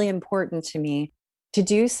was really important to me to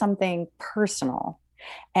do something personal.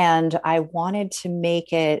 And I wanted to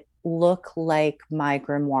make it look like my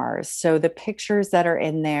grimoires. So the pictures that are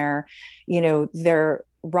in there, they're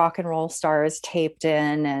rock and roll stars taped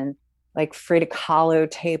in and like Frida Kahlo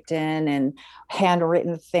taped in and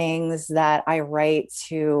handwritten things that I write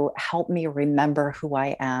to help me remember who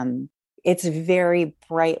I am. It's very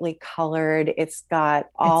brightly colored. It's got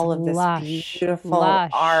all of this beautiful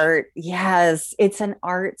art. Yes, it's an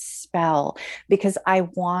art spell because I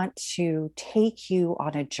want to take you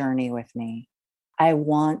on a journey with me. I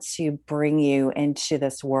want to bring you into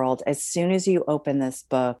this world. As soon as you open this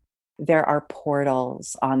book, there are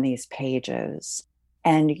portals on these pages.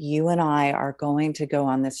 And you and I are going to go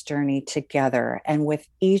on this journey together. And with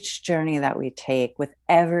each journey that we take, with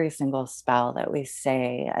every single spell that we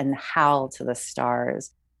say and howl to the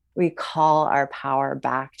stars, we call our power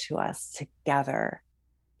back to us together,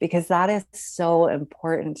 because that is so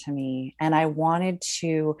important to me. And I wanted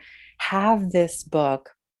to have this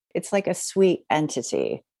book. It's like a sweet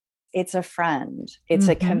entity. It's a friend, it's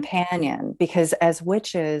a companion, because as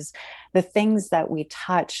witches, the things that we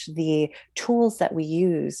touch, the tools that we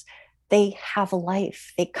use, they have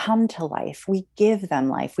life. They come to life. We give them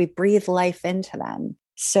life. We breathe life into them.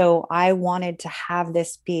 So I wanted to have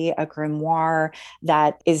this be a grimoire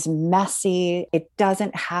that is messy. It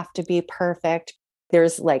doesn't have to be perfect.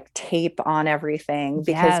 There's like tape on everything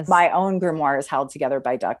because my own grimoire is held together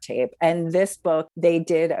by duct tape. And this book, they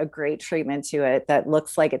did a great treatment to it that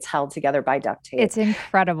looks like it's held together by duct tape. It's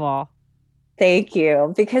incredible. Thank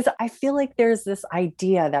you. Because I feel like there's this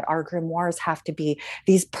idea that our grimoires have to be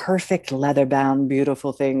these perfect leather-bound,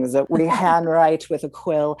 beautiful things that we handwrite with a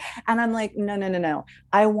quill. And I'm like, no.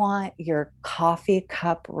 I want your coffee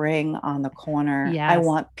cup ring on the corner. Yes. I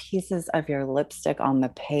want pieces of your lipstick on the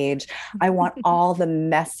page. I want all the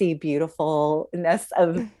messy beautifulness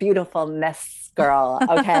of beautifulness, girl.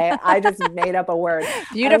 Okay. I just made up a word.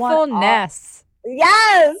 Beautifulness.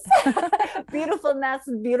 Yes. Beautiful mess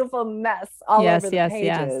all over the pages.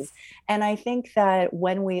 Yes. And I think that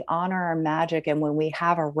when we honor our magic and when we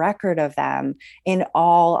have a record of them in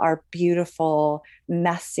all our beautiful,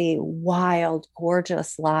 messy, wild,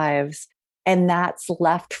 gorgeous lives, and that's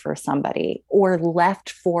left for somebody or left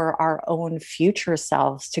for our own future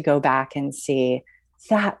selves to go back and see,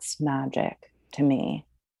 that's magic to me.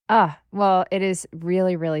 Well, it is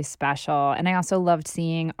really, really special. And I also loved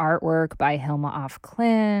seeing artwork by Hilma af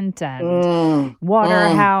Klint and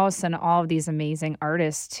Waterhouse and all of these amazing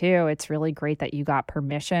artists, too. It's really great that you got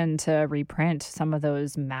permission to reprint some of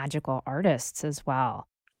those magical artists as well.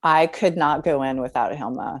 I could not go in without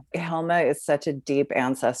Hilma. Hilma is such a deep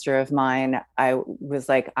ancestor of mine. I was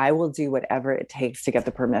like, I will do whatever it takes to get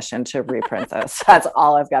the permission to reprint this. That's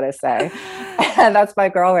all I've got to say. And that's my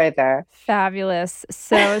girl right there. Fabulous.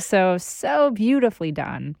 So beautifully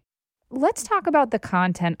done. Let's talk about the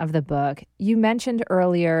content of the book. You mentioned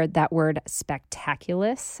earlier that word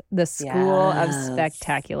spectaculous, the school of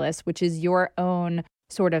spectaculous, which is your own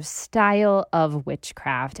sort of style of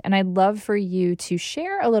witchcraft. And I'd love for you to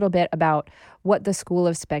share a little bit about what the School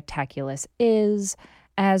of Spectaculous is,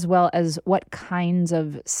 as well as what kinds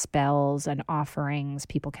of spells and offerings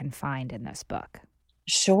people can find in this book.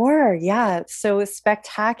 Sure. Yeah. So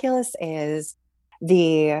Spectaculous is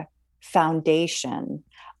the foundation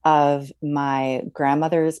of my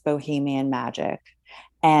grandmother's Bohemian magic.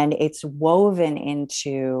 And it's woven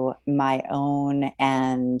into my own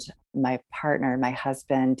and my partner, my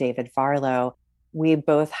husband, David Varlow, we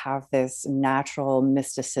both have this natural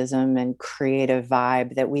mysticism and creative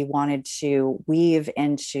vibe that we wanted to weave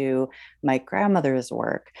into my grandmother's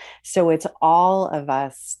work. So it's all of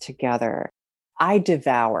us together. I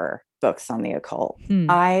devour books on the occult.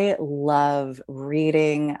 I love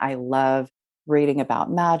reading. I love reading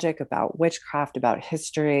about magic, about witchcraft, about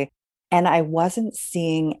history. And I wasn't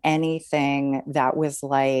seeing anything that was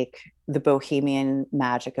like the Bohemian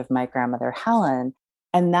magic of my grandmother Helen.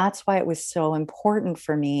 And that's why it was so important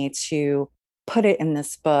for me to put it in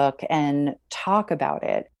this book and talk about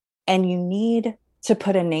it. And you need to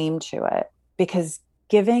put a name to it, because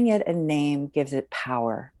giving it a name gives it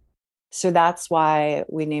power. So that's why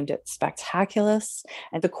we named it Spectaculous.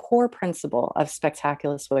 And the core principle of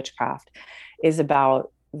Spectaculous Witchcraft is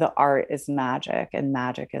about the art is magic and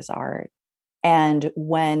magic is art. And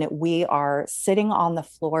when we are sitting on the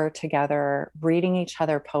floor together, reading each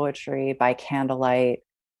other poetry by candlelight,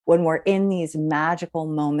 when we're in these magical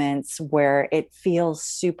moments where it feels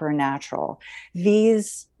supernatural,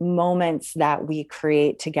 these moments that we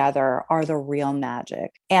create together are the real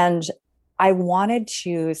magic. And I wanted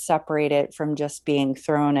to separate it from just being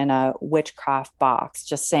thrown in a witchcraft box,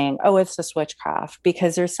 just saying, oh, it's just witchcraft,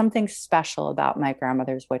 because there's something special about my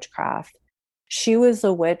grandmother's witchcraft. She was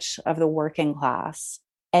a witch of the working class.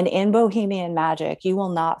 And in Bohemian magic, you will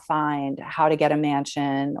not find how to get a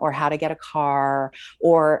mansion or how to get a car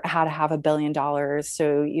or how to have $1 billion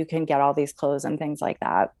so you can get all these clothes and things like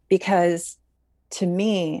that. Because to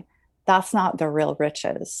me, that's not the real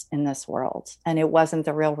riches in this world. And it wasn't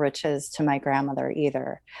the real riches to my grandmother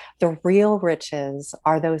either. The real riches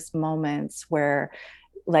are those moments where,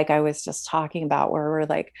 like I was just talking about, where we're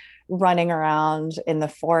like running around in the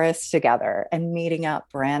forest together and meeting up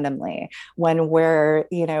randomly, when we're,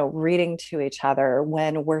 reading to each other,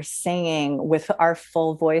 when we're singing with our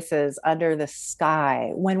full voices under the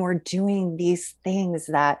sky, when we're doing these things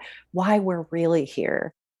that why we're really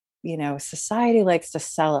here. Society likes to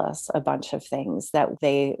sell us a bunch of things that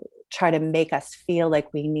they try to make us feel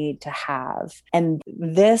like we need to have. And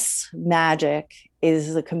this magic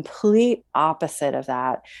is the complete opposite of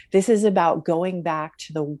that. This is about going back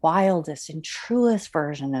to the wildest and truest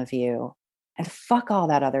version of you and fuck all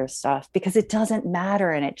that other stuff, because it doesn't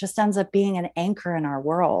matter and it just ends up being an anchor in our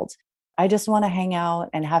world. I just want to hang out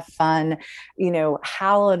and have fun,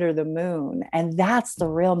 howl under the moon. And that's the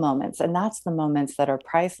real moments. And that's the moments that are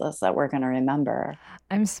priceless that we're going to remember.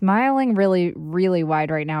 I'm smiling really, really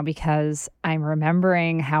wide right now because I'm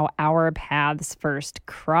remembering how our paths first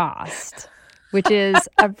crossed, which is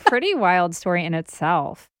a pretty wild story in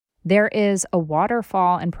itself. There is a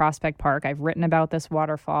waterfall in Prospect Park. I've written about this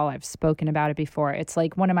waterfall. I've spoken about it before. It's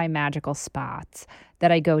like one of my magical spots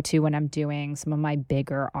that I go to when I'm doing some of my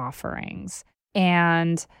bigger offerings.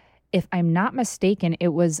 And if I'm not mistaken, it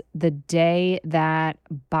was the day that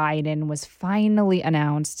Biden was finally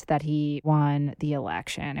announced that he won the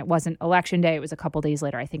election. It wasn't election day. It was a couple days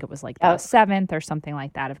later. I think it was like the 7th or something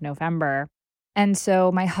like that of November. And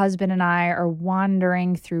so my husband and I are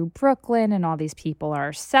wandering through Brooklyn and all these people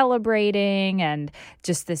are celebrating, and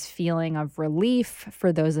just this feeling of relief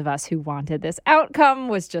for those of us who wanted this outcome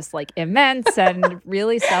was just like immense and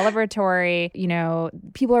really celebratory.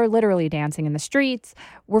 People are literally dancing in the streets.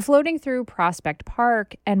 We're floating through Prospect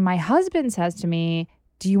Park and my husband says to me,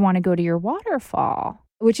 "Do you want to go to your waterfall?"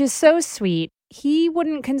 Which is so sweet. He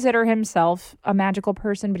wouldn't consider himself a magical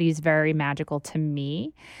person, but he's very magical to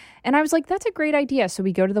me. And I was like, that's a great idea. So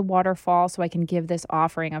we go to the waterfall so I can give this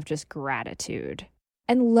offering of just gratitude.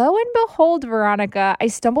 And lo and behold, Veronica, I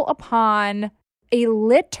stumble upon a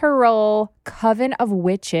literal coven of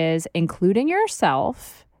witches, including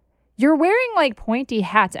yourself. You're wearing like pointy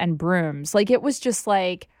hats and brooms. Like it was just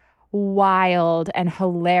like wild and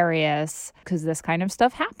hilarious, because this kind of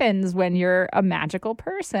stuff happens when you're a magical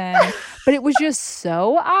person. But it was just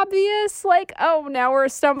so obvious, like, oh, now we're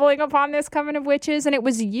stumbling upon this coven of witches. And it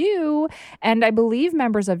was you and I believe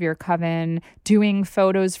members of your coven doing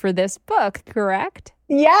photos for this book, correct?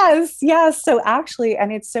 Yes. So actually,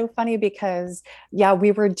 and it's so funny because,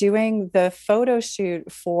 we were doing the photo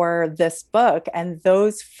shoot for this book, and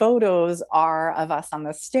those photos are of us on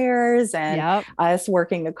the stairs and us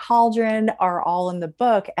working the cauldron are all in the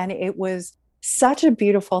book. And it was such a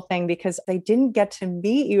beautiful thing because I didn't get to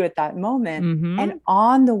meet you at that moment. Mm-hmm. And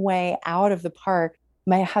on the way out of the park,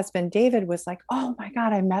 my husband, David, was like, oh my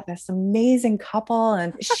God, I met this amazing couple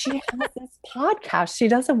and she has this podcast. She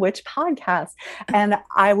does a witch podcast. And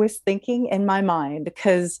I was thinking in my mind,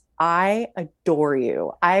 because I adore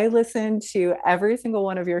you. I listen to every single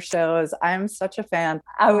one of your shows. I'm such a fan.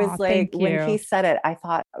 I was like, when he said it, I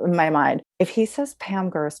thought in my mind, if he says Pam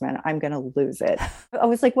Grossman, I'm going to lose it. I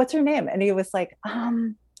was like, what's her name? And he was like,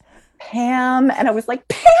 Pam. And I was like,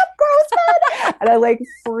 Pam Grossman. And I like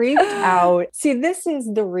freaked out. See, this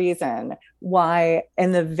is the reason why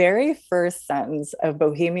in the very first sentence of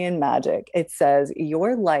Bohemian Magic, it says,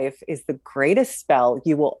 your life is the greatest spell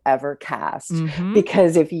you will ever cast. Mm-hmm.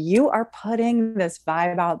 Because if you are putting this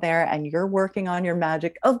vibe out there and you're working on your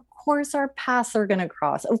magic, of course our paths are going to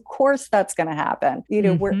cross. Of course that's going to happen. You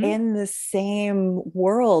know, we're in the same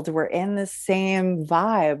world. We're in the same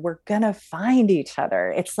vibe. We're going to find each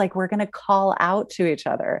other. It's like we're going to call out to each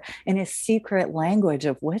other in a secret language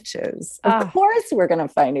of witches. Of course we're going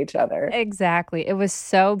to find each other. Exactly. It was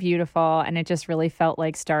so beautiful. And it just really felt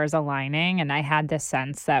like stars aligning. And I had this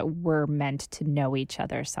sense that we're meant to know each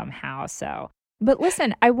other somehow. But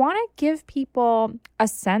listen, I want to give people a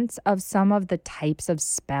sense of some of the types of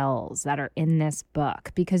spells that are in this book,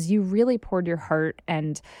 because you really poured your heart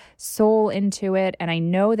and soul into it. And I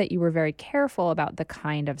know that you were very careful about the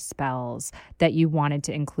kind of spells that you wanted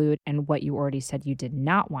to include and what you already said you did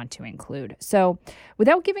not want to include. So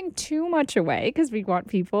without giving too much away, because we want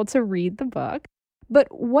people to read the book, but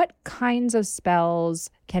what kinds of spells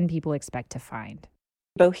can people expect to find?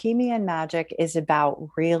 Bohemian Magic is about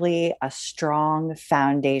really a strong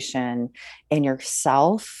foundation in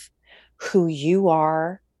yourself, who you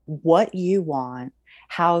are, what you want,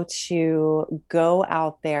 how to go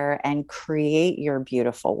out there and create your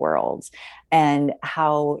beautiful worlds, and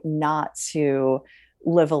how not to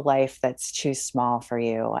live a life that's too small for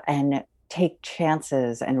you and take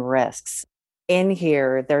chances and risks. In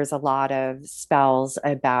here, there's a lot of spells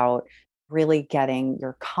about really getting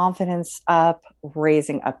your confidence up,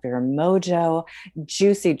 raising up your mojo,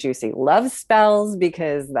 juicy love spells,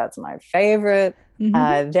 because that's my favorite.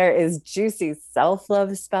 There is juicy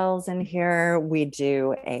self-love spells in here. We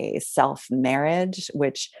do a self-marriage,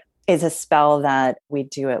 which is a spell that we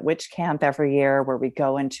do at witch camp every year, where we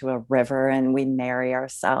go into a river and we marry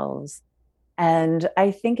ourselves. And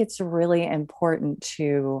I think it's really important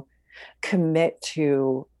to commit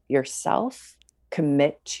to yourself,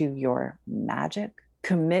 commit to your magic,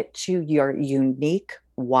 commit to your unique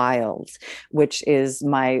wilds, which is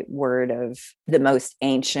my word of the most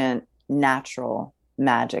ancient natural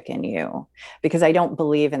magic in you. Because I don't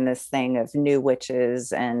believe in this thing of new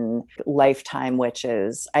witches and lifetime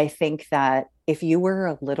witches. I think that if you were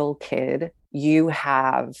a little kid, you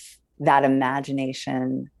have that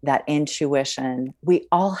imagination, that intuition. We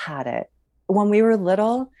all had it. When we were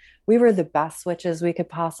little, we were the best witches we could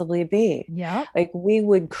possibly be. Yeah. Like, we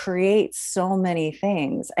would create so many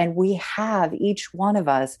things, and we have, each one of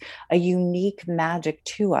us, a unique magic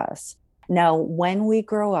to us. Now, when we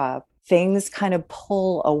grow up, things kind of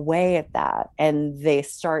pull away at that, and they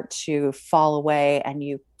start to fall away, and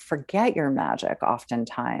you forget your magic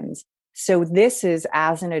oftentimes. So this is,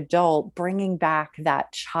 as an adult, bringing back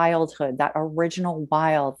that childhood, that original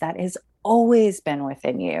wild that is always been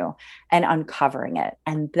within you, and uncovering it.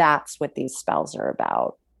 And that's what these spells are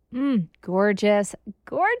about. Gorgeous.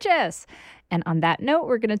 And on that note,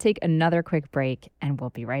 we're going to take another quick break, and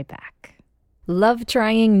we'll be right back. Love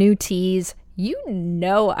trying new teas? You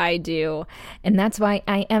know I do. And that's why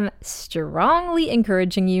I am strongly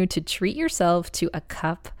encouraging you to treat yourself to a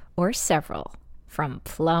cup or several from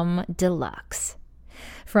Plum Deluxe.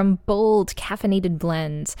 From bold caffeinated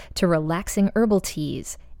blends to relaxing herbal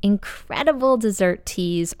teas, incredible dessert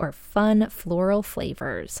teas, or fun floral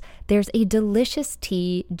flavors, there's a delicious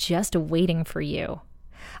tea just waiting for you.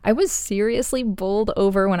 I was seriously bowled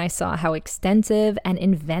over when I saw how extensive and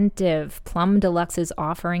inventive Plum Deluxe's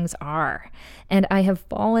offerings are, and I have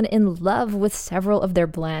fallen in love with several of their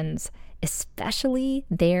blends, especially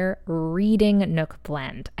their Reading Nook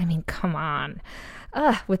blend. I mean, come on.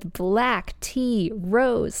 With black tea,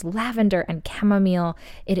 rose, lavender, and chamomile,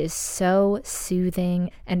 it is so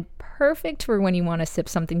soothing and perfect for when you want to sip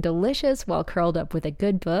something delicious while curled up with a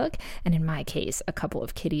good book, and in my case, a couple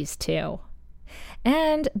of kitties too.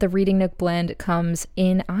 And the Reading Nook blend comes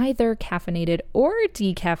in either caffeinated or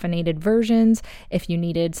decaffeinated versions if you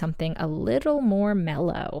needed something a little more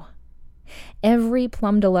mellow. Every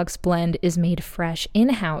Plum Deluxe blend is made fresh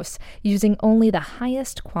in-house using only the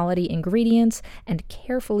highest quality ingredients and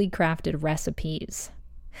carefully crafted recipes.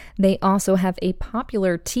 They also have a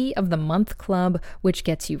popular Tea of the Month club, which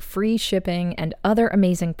gets you free shipping and other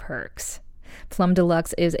amazing perks. Plum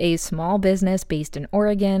Deluxe is a small business based in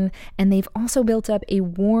Oregon, and they've also built up a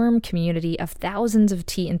warm community of thousands of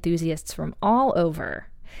tea enthusiasts from all over.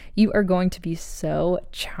 You are going to be so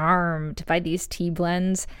charmed by these tea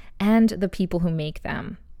blends and the people who make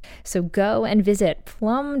them. So go and visit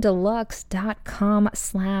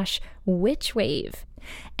plumdeluxe.com/witchwave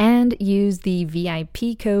and use the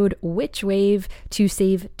VIP code WITCHWAVE to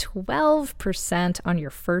save 12% on your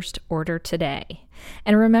first order today.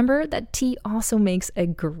 And remember that tea also makes a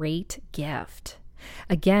great gift.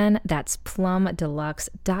 Again, that's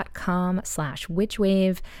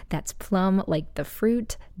plumdeluxe.com/witchwave. That's plum like the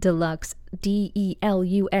fruit, deluxe,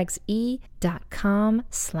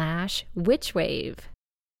 DELUXE.com/witchwave.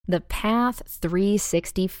 The Path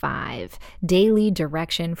 365, Daily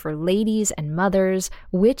Direction for Ladies and Mothers,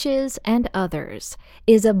 Witches, and Others,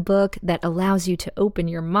 is a book that allows you to open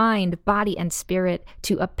your mind, body, and spirit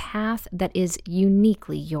to a path that is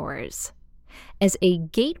uniquely yours. As a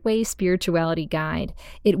gateway spirituality guide,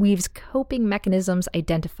 it weaves coping mechanisms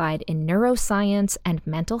identified in neuroscience and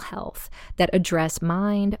mental health that address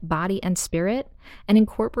mind, body, and spirit, and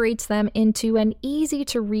incorporates them into an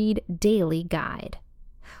easy-to-read daily guide.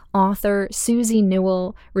 Author Susie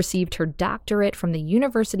Newell received her doctorate from the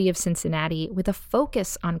University of Cincinnati with a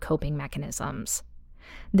focus on coping mechanisms.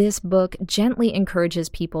 This book gently encourages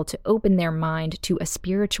people to open their mind to a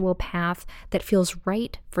spiritual path that feels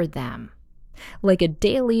right for them. Like a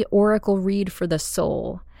daily oracle read for the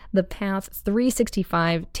soul, The Path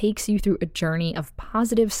 365 takes you through a journey of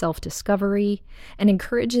positive self-discovery and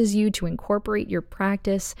encourages you to incorporate your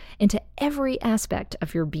practice into every aspect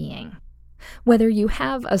of your being. Whether you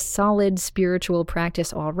have a solid spiritual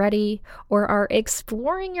practice already or are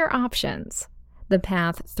exploring your options, The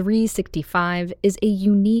Path 365 is a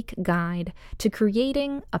unique guide to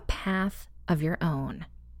creating a path of your own.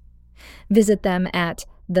 Visit them at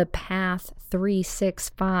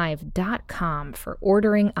thepath365.com for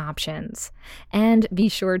ordering options, and be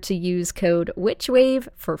sure to use code WITCHWAVE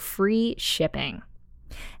for free shipping.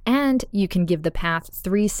 And you can give The Path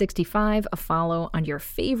 365 a follow on your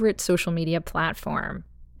favorite social media platform.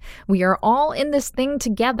 We are all in this thing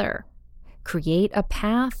together. Create a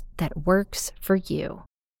path that works for you.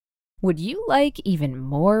 Would you like even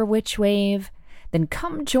more WitchWave? Then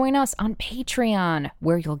come join us on Patreon,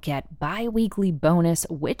 where you'll get bi-weekly bonus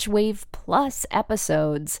WitchWave Plus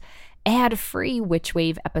episodes, ad-free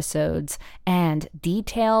WitchWave episodes, and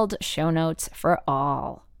detailed show notes for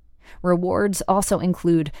all. Rewards also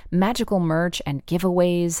include magical merch and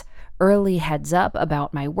giveaways, early heads up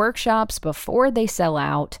about my workshops before they sell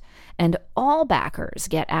out, and all backers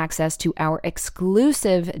get access to our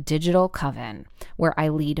exclusive digital coven, where I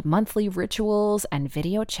lead monthly rituals and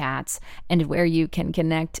video chats, and where you can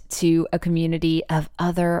connect to a community of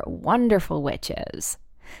other wonderful witches.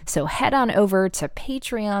 So head on over to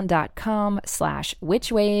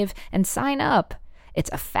patreon.com/witchwave and sign up. It's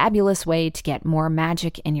a fabulous way to get more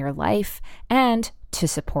magic in your life and to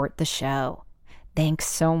support the show. Thanks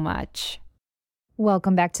so much.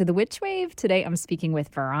 Welcome back to the Witch Wave. Today I'm speaking with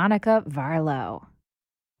Veronica Varlow.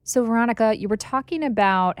 So Veronica, you were talking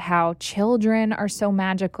about how children are so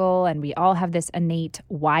magical and we all have this innate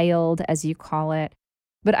wild, as you call it.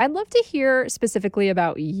 But I'd love to hear specifically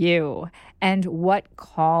about you and what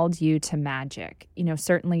called you to magic. You know,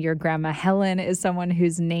 certainly your grandma Helen is someone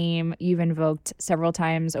whose name you've invoked several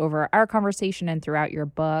times over our conversation and throughout your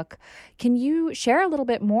book. Can you share a little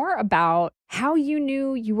bit more about how you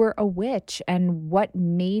knew you were a witch and what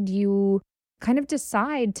made you kind of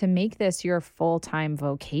decide to make this your full-time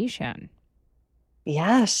vocation?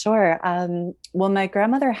 Yeah, sure. Well, my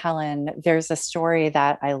grandmother Helen, there's a story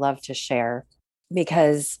that I love to share,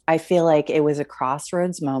 because I feel like it was a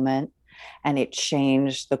crossroads moment and it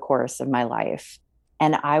changed the course of my life.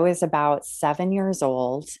 And I was about 7 years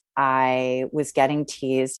old. I was getting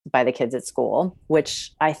teased by the kids at school,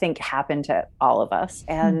 which I think happened to all of us.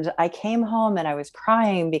 And I came home and I was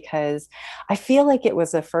crying because I feel like it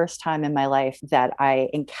was the first time in my life that I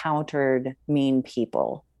encountered mean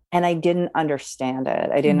people. And I didn't understand it.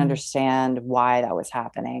 I didn't understand why that was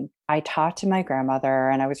happening. I talked to my grandmother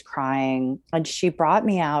and I was crying, and she brought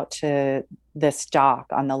me out to this dock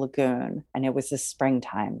on the lagoon, and it was the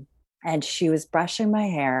springtime. And she was brushing my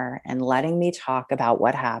hair and letting me talk about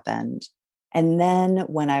what happened. And then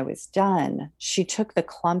when I was done, she took the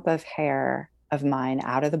clump of hair of mine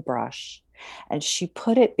out of the brush and she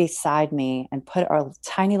put it beside me and put a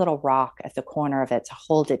tiny little rock at the corner of it to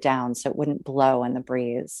hold it down so it wouldn't blow in the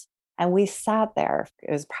breeze. And we sat there.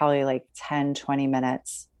 It was probably like 10, 20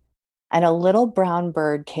 minutes. And a little brown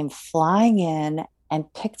bird came flying in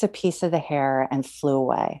and picked a piece of the hair and flew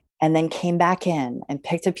away. and then came back in and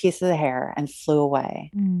picked a piece of the hair and flew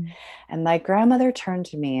away. And my grandmother turned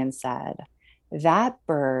to me and said, that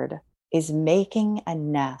bird is making a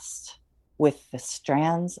nest with the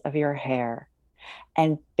strands of your hair.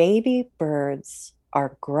 And baby birds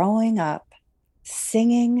are growing up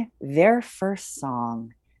singing their first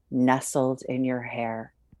song nestled in your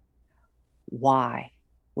hair. Why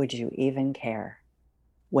would you even care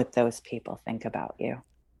what those people think about you?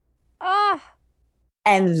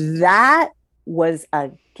 And that was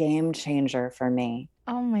a game changer for me.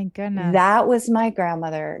 Oh my goodness. That was my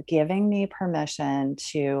grandmother giving me permission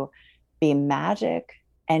to be magic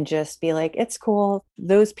and just be like, it's cool.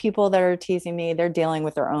 Those people that are teasing me, they're dealing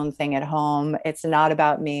with their own thing at home. It's not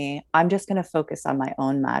about me. I'm just going to focus on my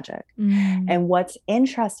own magic. And what's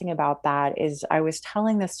interesting about that is I was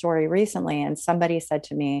telling this story recently and somebody said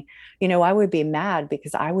to me, you know, I would be mad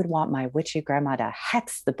because I would want my witchy grandma to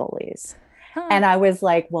hex the bullies. And I was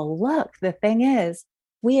like, well, look, the thing is,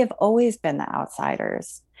 we have always been the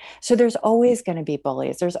outsiders. So there's always going to be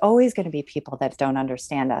bullies. There's always going to be people that don't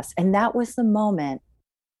understand us. And that was the moment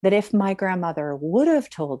that if my grandmother would have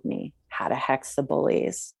told me how to hex the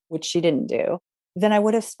bullies, which she didn't do, then I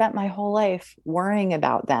would have spent my whole life worrying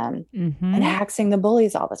about them and hexing the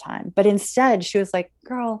bullies all the time. But instead, she was like,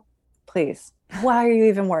 girl, please, why are you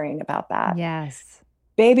even worrying about that? Yes.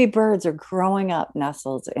 Baby birds are growing up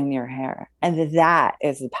nestled in your hair. And that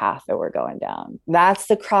is the path that we're going down. That's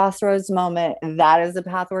the crossroads moment. That is the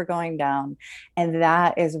path we're going down. And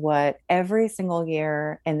that is what every single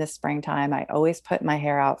year in the springtime, I always put my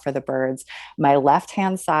hair out for the birds. My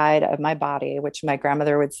left-hand side of my body, which my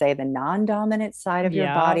grandmother would say the non-dominant side of your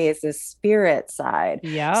body is the spirit side.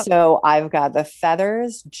 So I've got the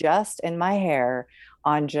feathers just in my hair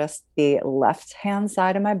on just the left-hand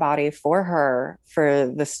side of my body for her,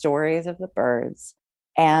 for the stories of the birds.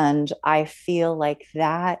 And I feel like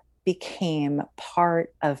that became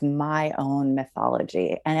part of my own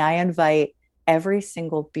mythology. And I invite every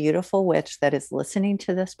single beautiful witch that is listening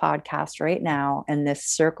to this podcast right now in this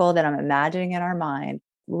circle that I'm imagining in our mind,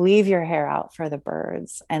 leave your hair out for the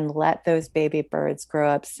birds and let those baby birds grow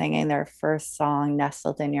up singing their first song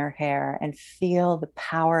nestled in your hair and feel the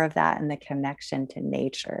power of that and the connection to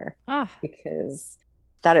nature. Because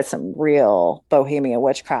that is some real Bohemian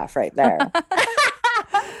witchcraft right there.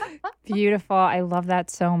 Beautiful. I love that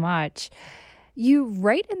so much. You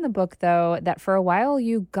write in the book, though, that for a while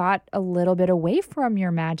you got a little bit away from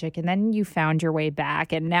your magic and then you found your way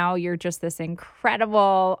back. And now you're just this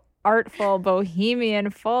incredible, artful,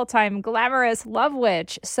 bohemian, full-time, glamorous love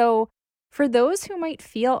witch. So for those who might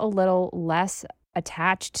feel a little less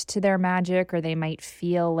attached to their magic, or they might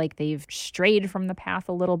feel like they've strayed from the path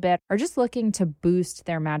a little bit, or just looking to boost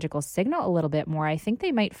their magical signal a little bit more, I think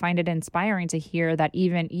they might find it inspiring to hear that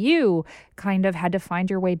even you kind of had to find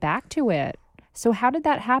your way back to it. So how did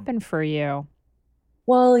that happen for you?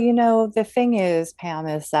 Well, you know, the thing is, Pam,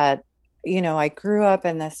 is that, you know, I grew up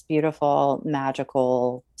in this beautiful,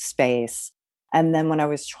 magical space. And then when I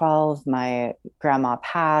was 12, my grandma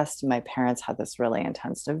passed. My parents had this really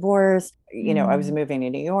intense divorce. You know, I was moving to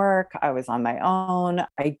New York. I was on my own.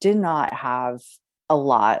 I did not have a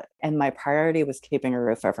lot. And my priority was keeping a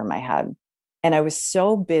roof over my head. And I was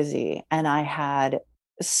so busy and I had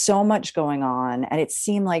so much going on. And it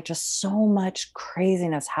seemed like just so much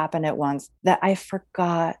craziness happened at once that I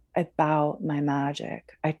forgot about my magic.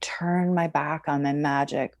 I turned my back on my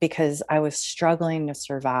magic because I was struggling to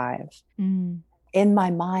survive. In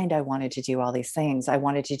my mind, I wanted to do all these things. I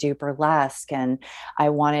wanted to do burlesque and I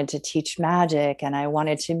wanted to teach magic and I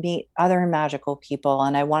wanted to meet other magical people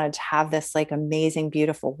and I wanted to have this like amazing,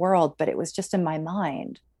 beautiful world, but it was just in my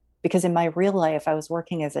mind. Because in my real life, I was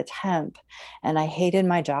working as a temp and I hated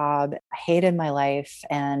my job, I hated my life,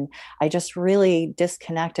 and I just really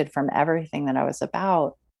disconnected from everything that I was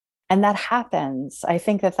about. And that happens. I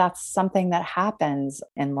think that that's something that happens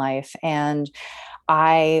in life. And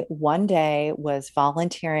I one day was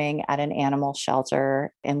volunteering at an animal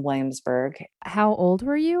shelter in Williamsburg. How old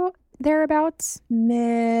were you thereabouts?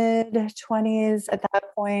 Mid 20s at that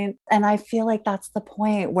point. And I feel like that's the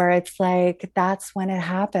point where it's like, that's when it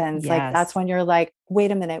happens. Like, that's when you're like,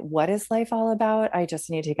 wait a minute, what is life all about? I just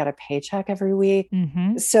need to get a paycheck every week.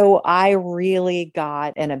 So I really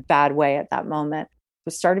got in a bad way at that moment. I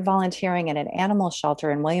started volunteering in an animal shelter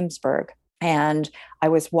in Williamsburg. And I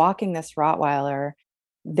was walking this Rottweiler.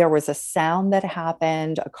 There was a sound that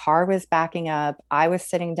happened. A car was backing up. I was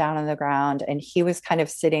sitting down on the ground and he was kind of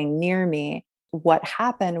sitting near me. What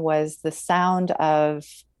happened was the sound of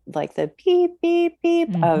like the beep, beep,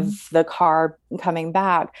 beep of the car coming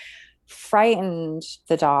back frightened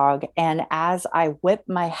the dog. And as I whipped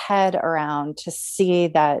my head around to see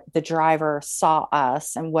that the driver saw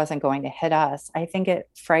us and wasn't going to hit us, I think it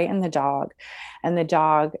frightened the dog. And the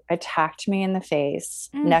dog attacked me in the face.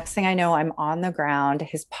 Next thing I know, I'm on the ground.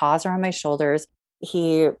 His paws are on my shoulders.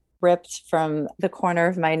 He ripped from the corner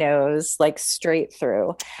of my nose, like straight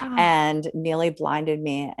through, and nearly blinded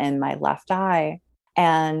me in my left eye.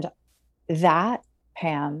 And that,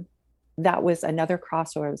 Pam, that was another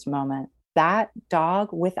crossroads moment. That dog,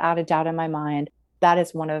 without a doubt in my mind, that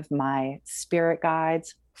is one of my spirit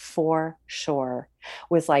guides for sure,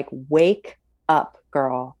 was like, wake up,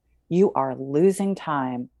 girl. You are losing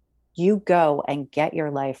time. You go and get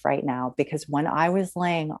your life right now. Because when I was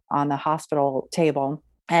laying on the hospital table,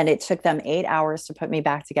 and it took them 8 hours to put me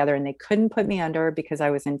back together, and they couldn't put me under because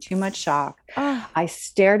I was in too much shock. I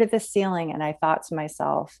stared at the ceiling and I thought to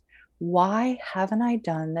myself, why haven't I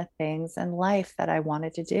done the things in life that I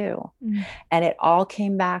wanted to do? And it all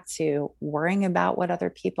came back to worrying about what other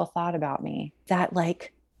people thought about me, that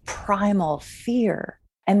like primal fear.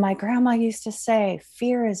 And my grandma used to say,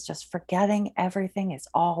 fear is just forgetting everything is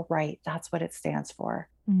all right. That's what it stands for.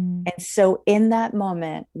 And so in that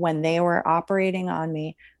moment, when they were operating on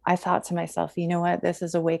me, I thought to myself, you know what? This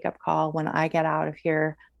is a wake-up call. When I get out of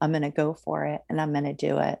here, I'm going to go for it and I'm going to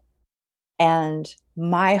do it. And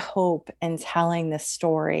my hope in telling this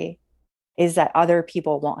story is that other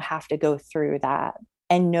people won't have to go through that,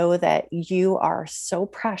 and know that you are so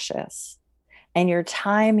precious and your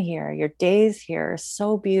time here, your days here are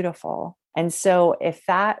so beautiful. And so if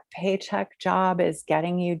that paycheck job is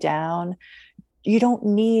getting you down, you don't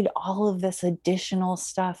need all of this additional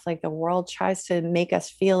stuff. Like the world tries to make us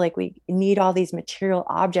feel like we need all these material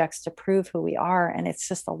objects to prove who we are. And it's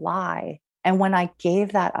just a lie. And when I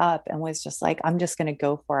gave that up and was just like, I'm just going to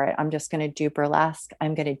go for it. I'm just going to do burlesque.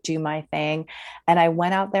 I'm going to do my thing. And I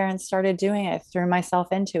went out there and started doing it, threw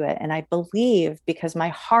myself into it. And I believe, because my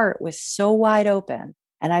heart was so wide open,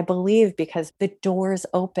 and I believe because the doors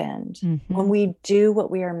opened. When we do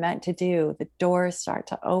what we are meant to do, the doors start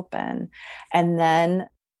to open. And then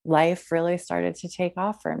life really started to take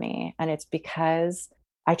off for me. And it's because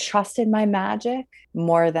I trusted my magic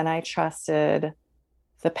more than I trusted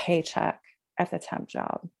the paycheck at the temp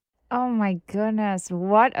job. Oh my goodness,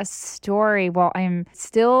 what a story. Well, I'm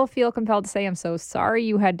still feel compelled to say I'm so sorry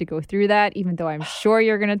you had to go through that, even though I'm sure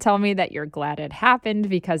you're going to tell me that you're glad it happened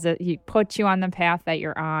because he put you on the path that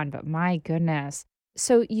you're on. But my goodness.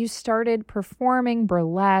 So you started performing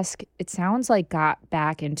burlesque. It sounds like got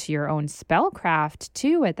back into your own spellcraft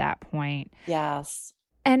too at that point. Yes.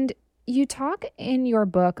 And you talk in your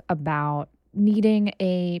book about needing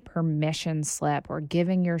a permission slip or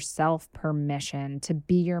giving yourself permission to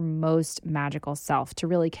be your most magical self, to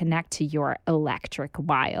really connect to your electric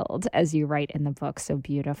wild, as you write in the book so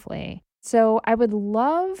beautifully. So I would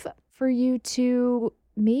love for you to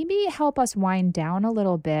maybe help us wind down a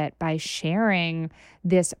little bit by sharing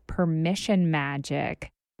this permission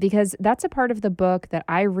magic, because that's a part of the book that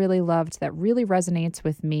I really loved, that really resonates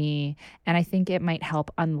with me. And I think it might help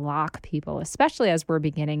unlock people, especially as we're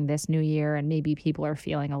beginning this new year and maybe people are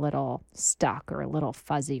feeling a little stuck or a little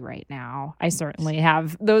fuzzy right now. I certainly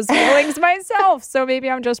have those feelings myself, so maybe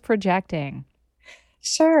I'm just projecting.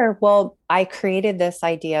 Sure. Well, I created this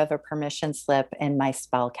idea of a permission slip in my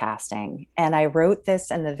spell casting. And I wrote this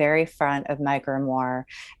in the very front of my grimoire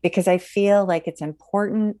because I feel like it's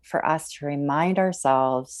important for us to remind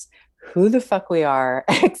ourselves who the fuck we are,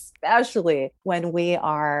 especially when we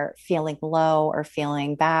are feeling low or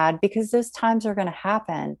feeling bad, because those times are going to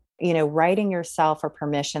happen. You know, writing yourself a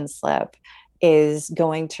permission slip is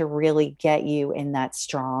going to really get you in that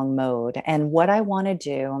strong mode. And what I want to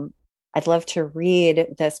do, I'd love to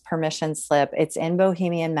read this permission slip. It's in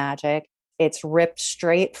Bohemian Magic. It's ripped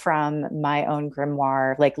straight from my own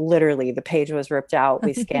grimoire. Like literally, the page was ripped out.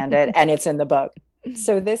 We scanned it and it's in the book.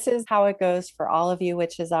 So this is how it goes for all of you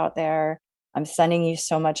witches out there. I'm sending you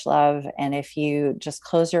so much love. And if you just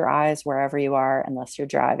close your eyes wherever you are, unless you're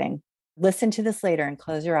driving, listen to this later and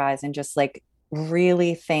close your eyes and just like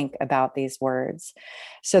really think about these words.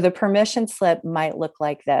 So the permission slip might look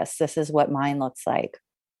like this. This is what mine looks like.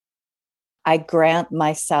 I grant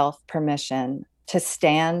myself permission to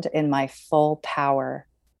stand in my full power.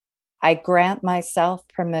 I grant myself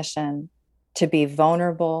permission to be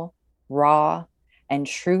vulnerable, raw, and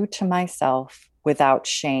true to myself without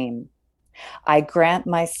shame. I grant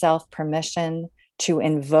myself permission to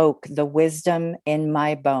invoke the wisdom in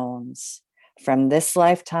my bones from this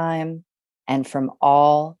lifetime and from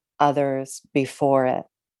all others before it.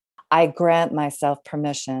 I grant myself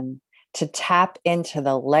permission to tap into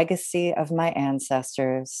the legacy of my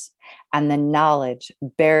ancestors and the knowledge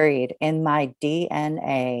buried in my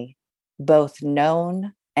DNA, both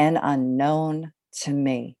known and unknown to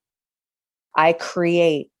me. I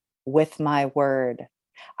create with my word.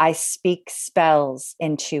 I speak spells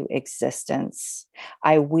into existence.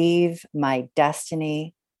 I weave my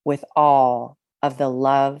destiny with all of the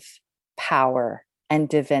love, power, and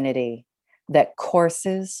divinity that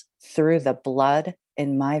courses through the blood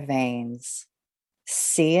in my veins.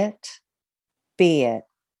 See it, be it,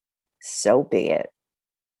 so be it.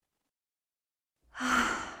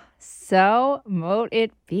 So mote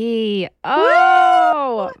it be.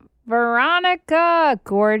 Oh, Veronica,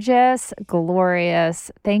 gorgeous,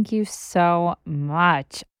 glorious. Thank you so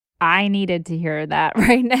much. I needed to hear that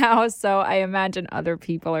right now. So I imagine other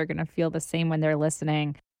people are going to feel the same when they're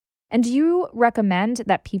listening. And do you recommend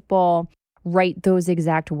that people write those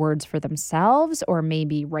exact words for themselves or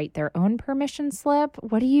maybe write their own permission slip?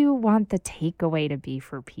 What do you want the takeaway to be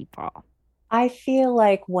for people? I feel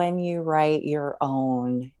like when you write your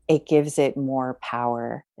own, it gives it more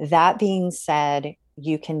power. That being said,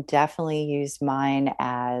 you can definitely use mine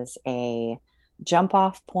as a jump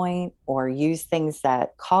off point or use things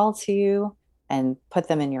that call to you and put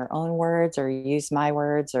them in your own words or use my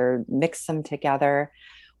words or mix them together.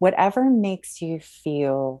 Whatever makes you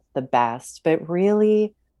feel the best, but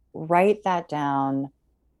really write that down.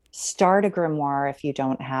 Start a grimoire if you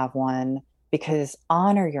don't have one, because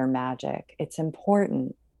honor your magic. It's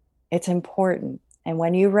important. It's important. And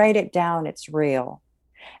when you write it down, it's real.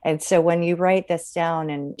 And so when you write this down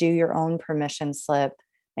and do your own permission slip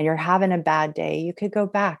and you're having a bad day, you could go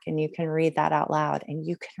back and you can read that out loud and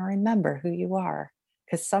you can remember who you are,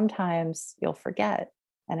 because sometimes you'll forget.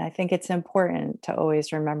 And I think it's important to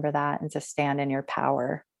always remember that and to stand in your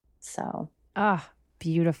power. So,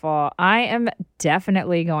 beautiful. I am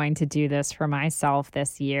definitely going to do this for myself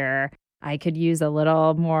this year. I could use a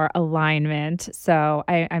little more alignment. So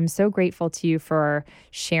I'm so grateful to you for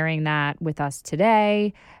sharing that with us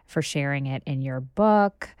today, for sharing it in your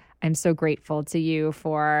book. I'm so grateful to you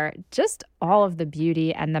for just all of the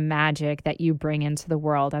beauty and the magic that you bring into the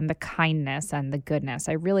world and the kindness and the goodness.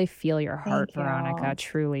 I really feel your heart, Veronica,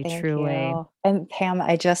 truly, truly. You. And Pam,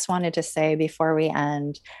 I just wanted to say before we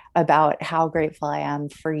end about how grateful I am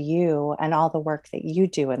for you and all the work that you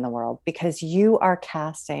do in the world, because you are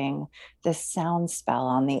casting this sound spell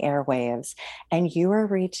on the airwaves and you are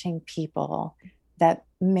reaching people that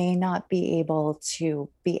may not be able to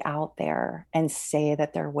be out there and say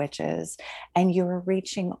that they're witches. And you're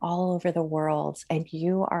reaching all over the world and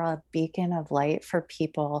you are a beacon of light for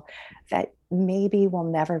people that maybe will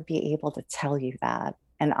never be able to tell you that.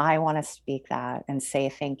 And I want to speak that and say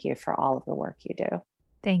thank you for all of the work you do.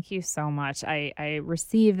 Thank you so much. I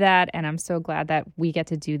receive that, and I'm so glad that we get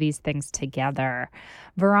to do these things together.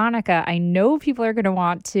 Veronica, I know people are going to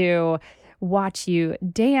want to watch you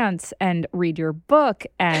dance and read your book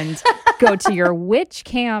and go to your witch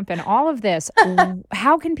camp and all of this.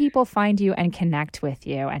 How can people find you and connect with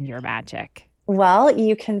you and your magic? Well,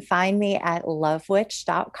 you can find me at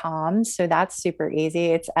lovewitch.com. So that's super easy.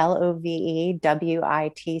 It's LOVEWITCH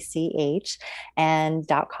and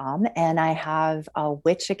 .com. And I have a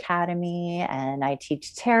witch academy and I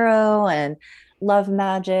teach tarot and love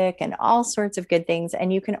magic and all sorts of good things.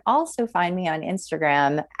 And you can also find me on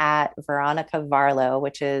Instagram at Veronica Varlow,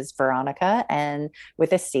 which is Veronica and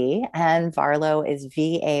with a C, and Varlow is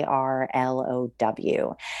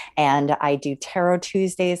VARLOW. And I do Tarot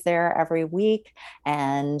Tuesdays there every week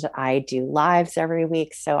and I do lives every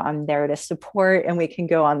week. So I'm there to support and we can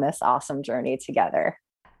go on this awesome journey together.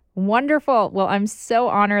 Wonderful. Well, I'm so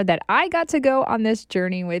honored that I got to go on this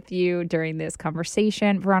journey with you during this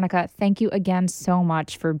conversation. Veronica, thank you again so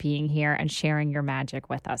much for being here and sharing your magic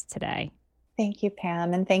with us today. Thank you,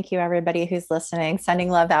 Pam. And thank you, everybody who's listening. Sending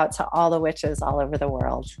love out to all the witches all over the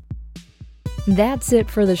world. That's it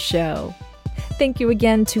for the show. Thank you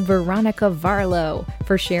again to Veronica Varlow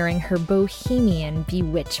for sharing her Bohemian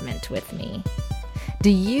bewitchment with me. Do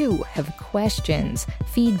you have questions,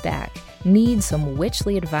 feedback, need some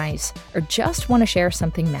witchly advice, or just want to share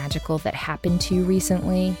something magical that happened to you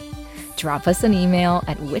recently? Drop us an email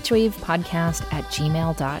at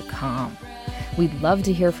witchwavepodcast@gmail.com. We'd love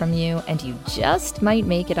to hear from you, and you just might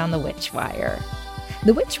make it on the Witchwire.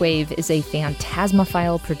 The Witch Wave is a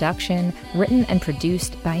Phantasmophile production written and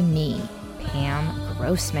produced by me, Pam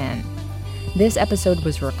Grossman. This episode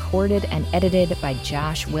was recorded and edited by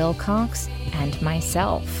Josh Wilcox and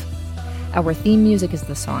myself. Our theme music is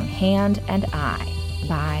the song Hand and I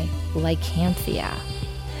by Lycanthia.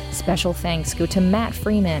 Special thanks go to Matt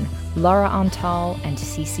Freeman, Laura Antal, and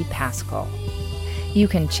Cece Pascal. You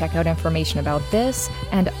can check out information about this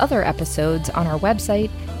and other episodes on our website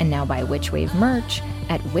and now buy Witchwave merch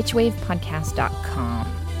at witchwavepodcast.com.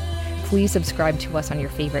 Please subscribe to us on your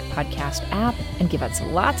favorite podcast app and give us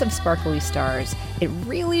lots of sparkly stars. It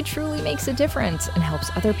really, truly makes a difference and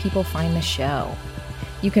helps other people find the show.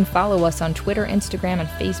 You can follow us on Twitter, Instagram, and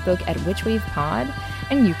Facebook at WitchWavePod,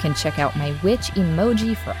 and you can check out my witch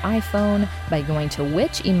emoji for iPhone by going to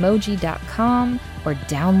witchemoji.com or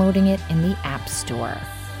downloading it in the App Store.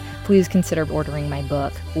 Please consider ordering my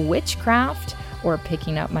book, Witchcraft, or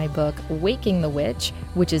picking up my book, Waking the Witch,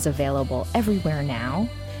 which is available everywhere now.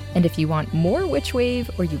 And if you want more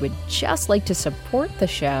Witchwave or you would just like to support the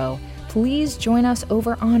show, please join us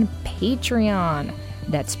over on Patreon.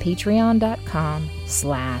 That's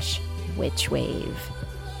patreon.com/witchwave.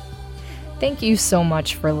 Thank you so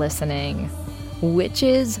much for listening.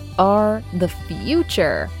 Witches are the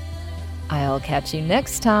future. I'll catch you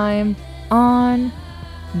next time on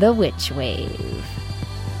The Witch Wave.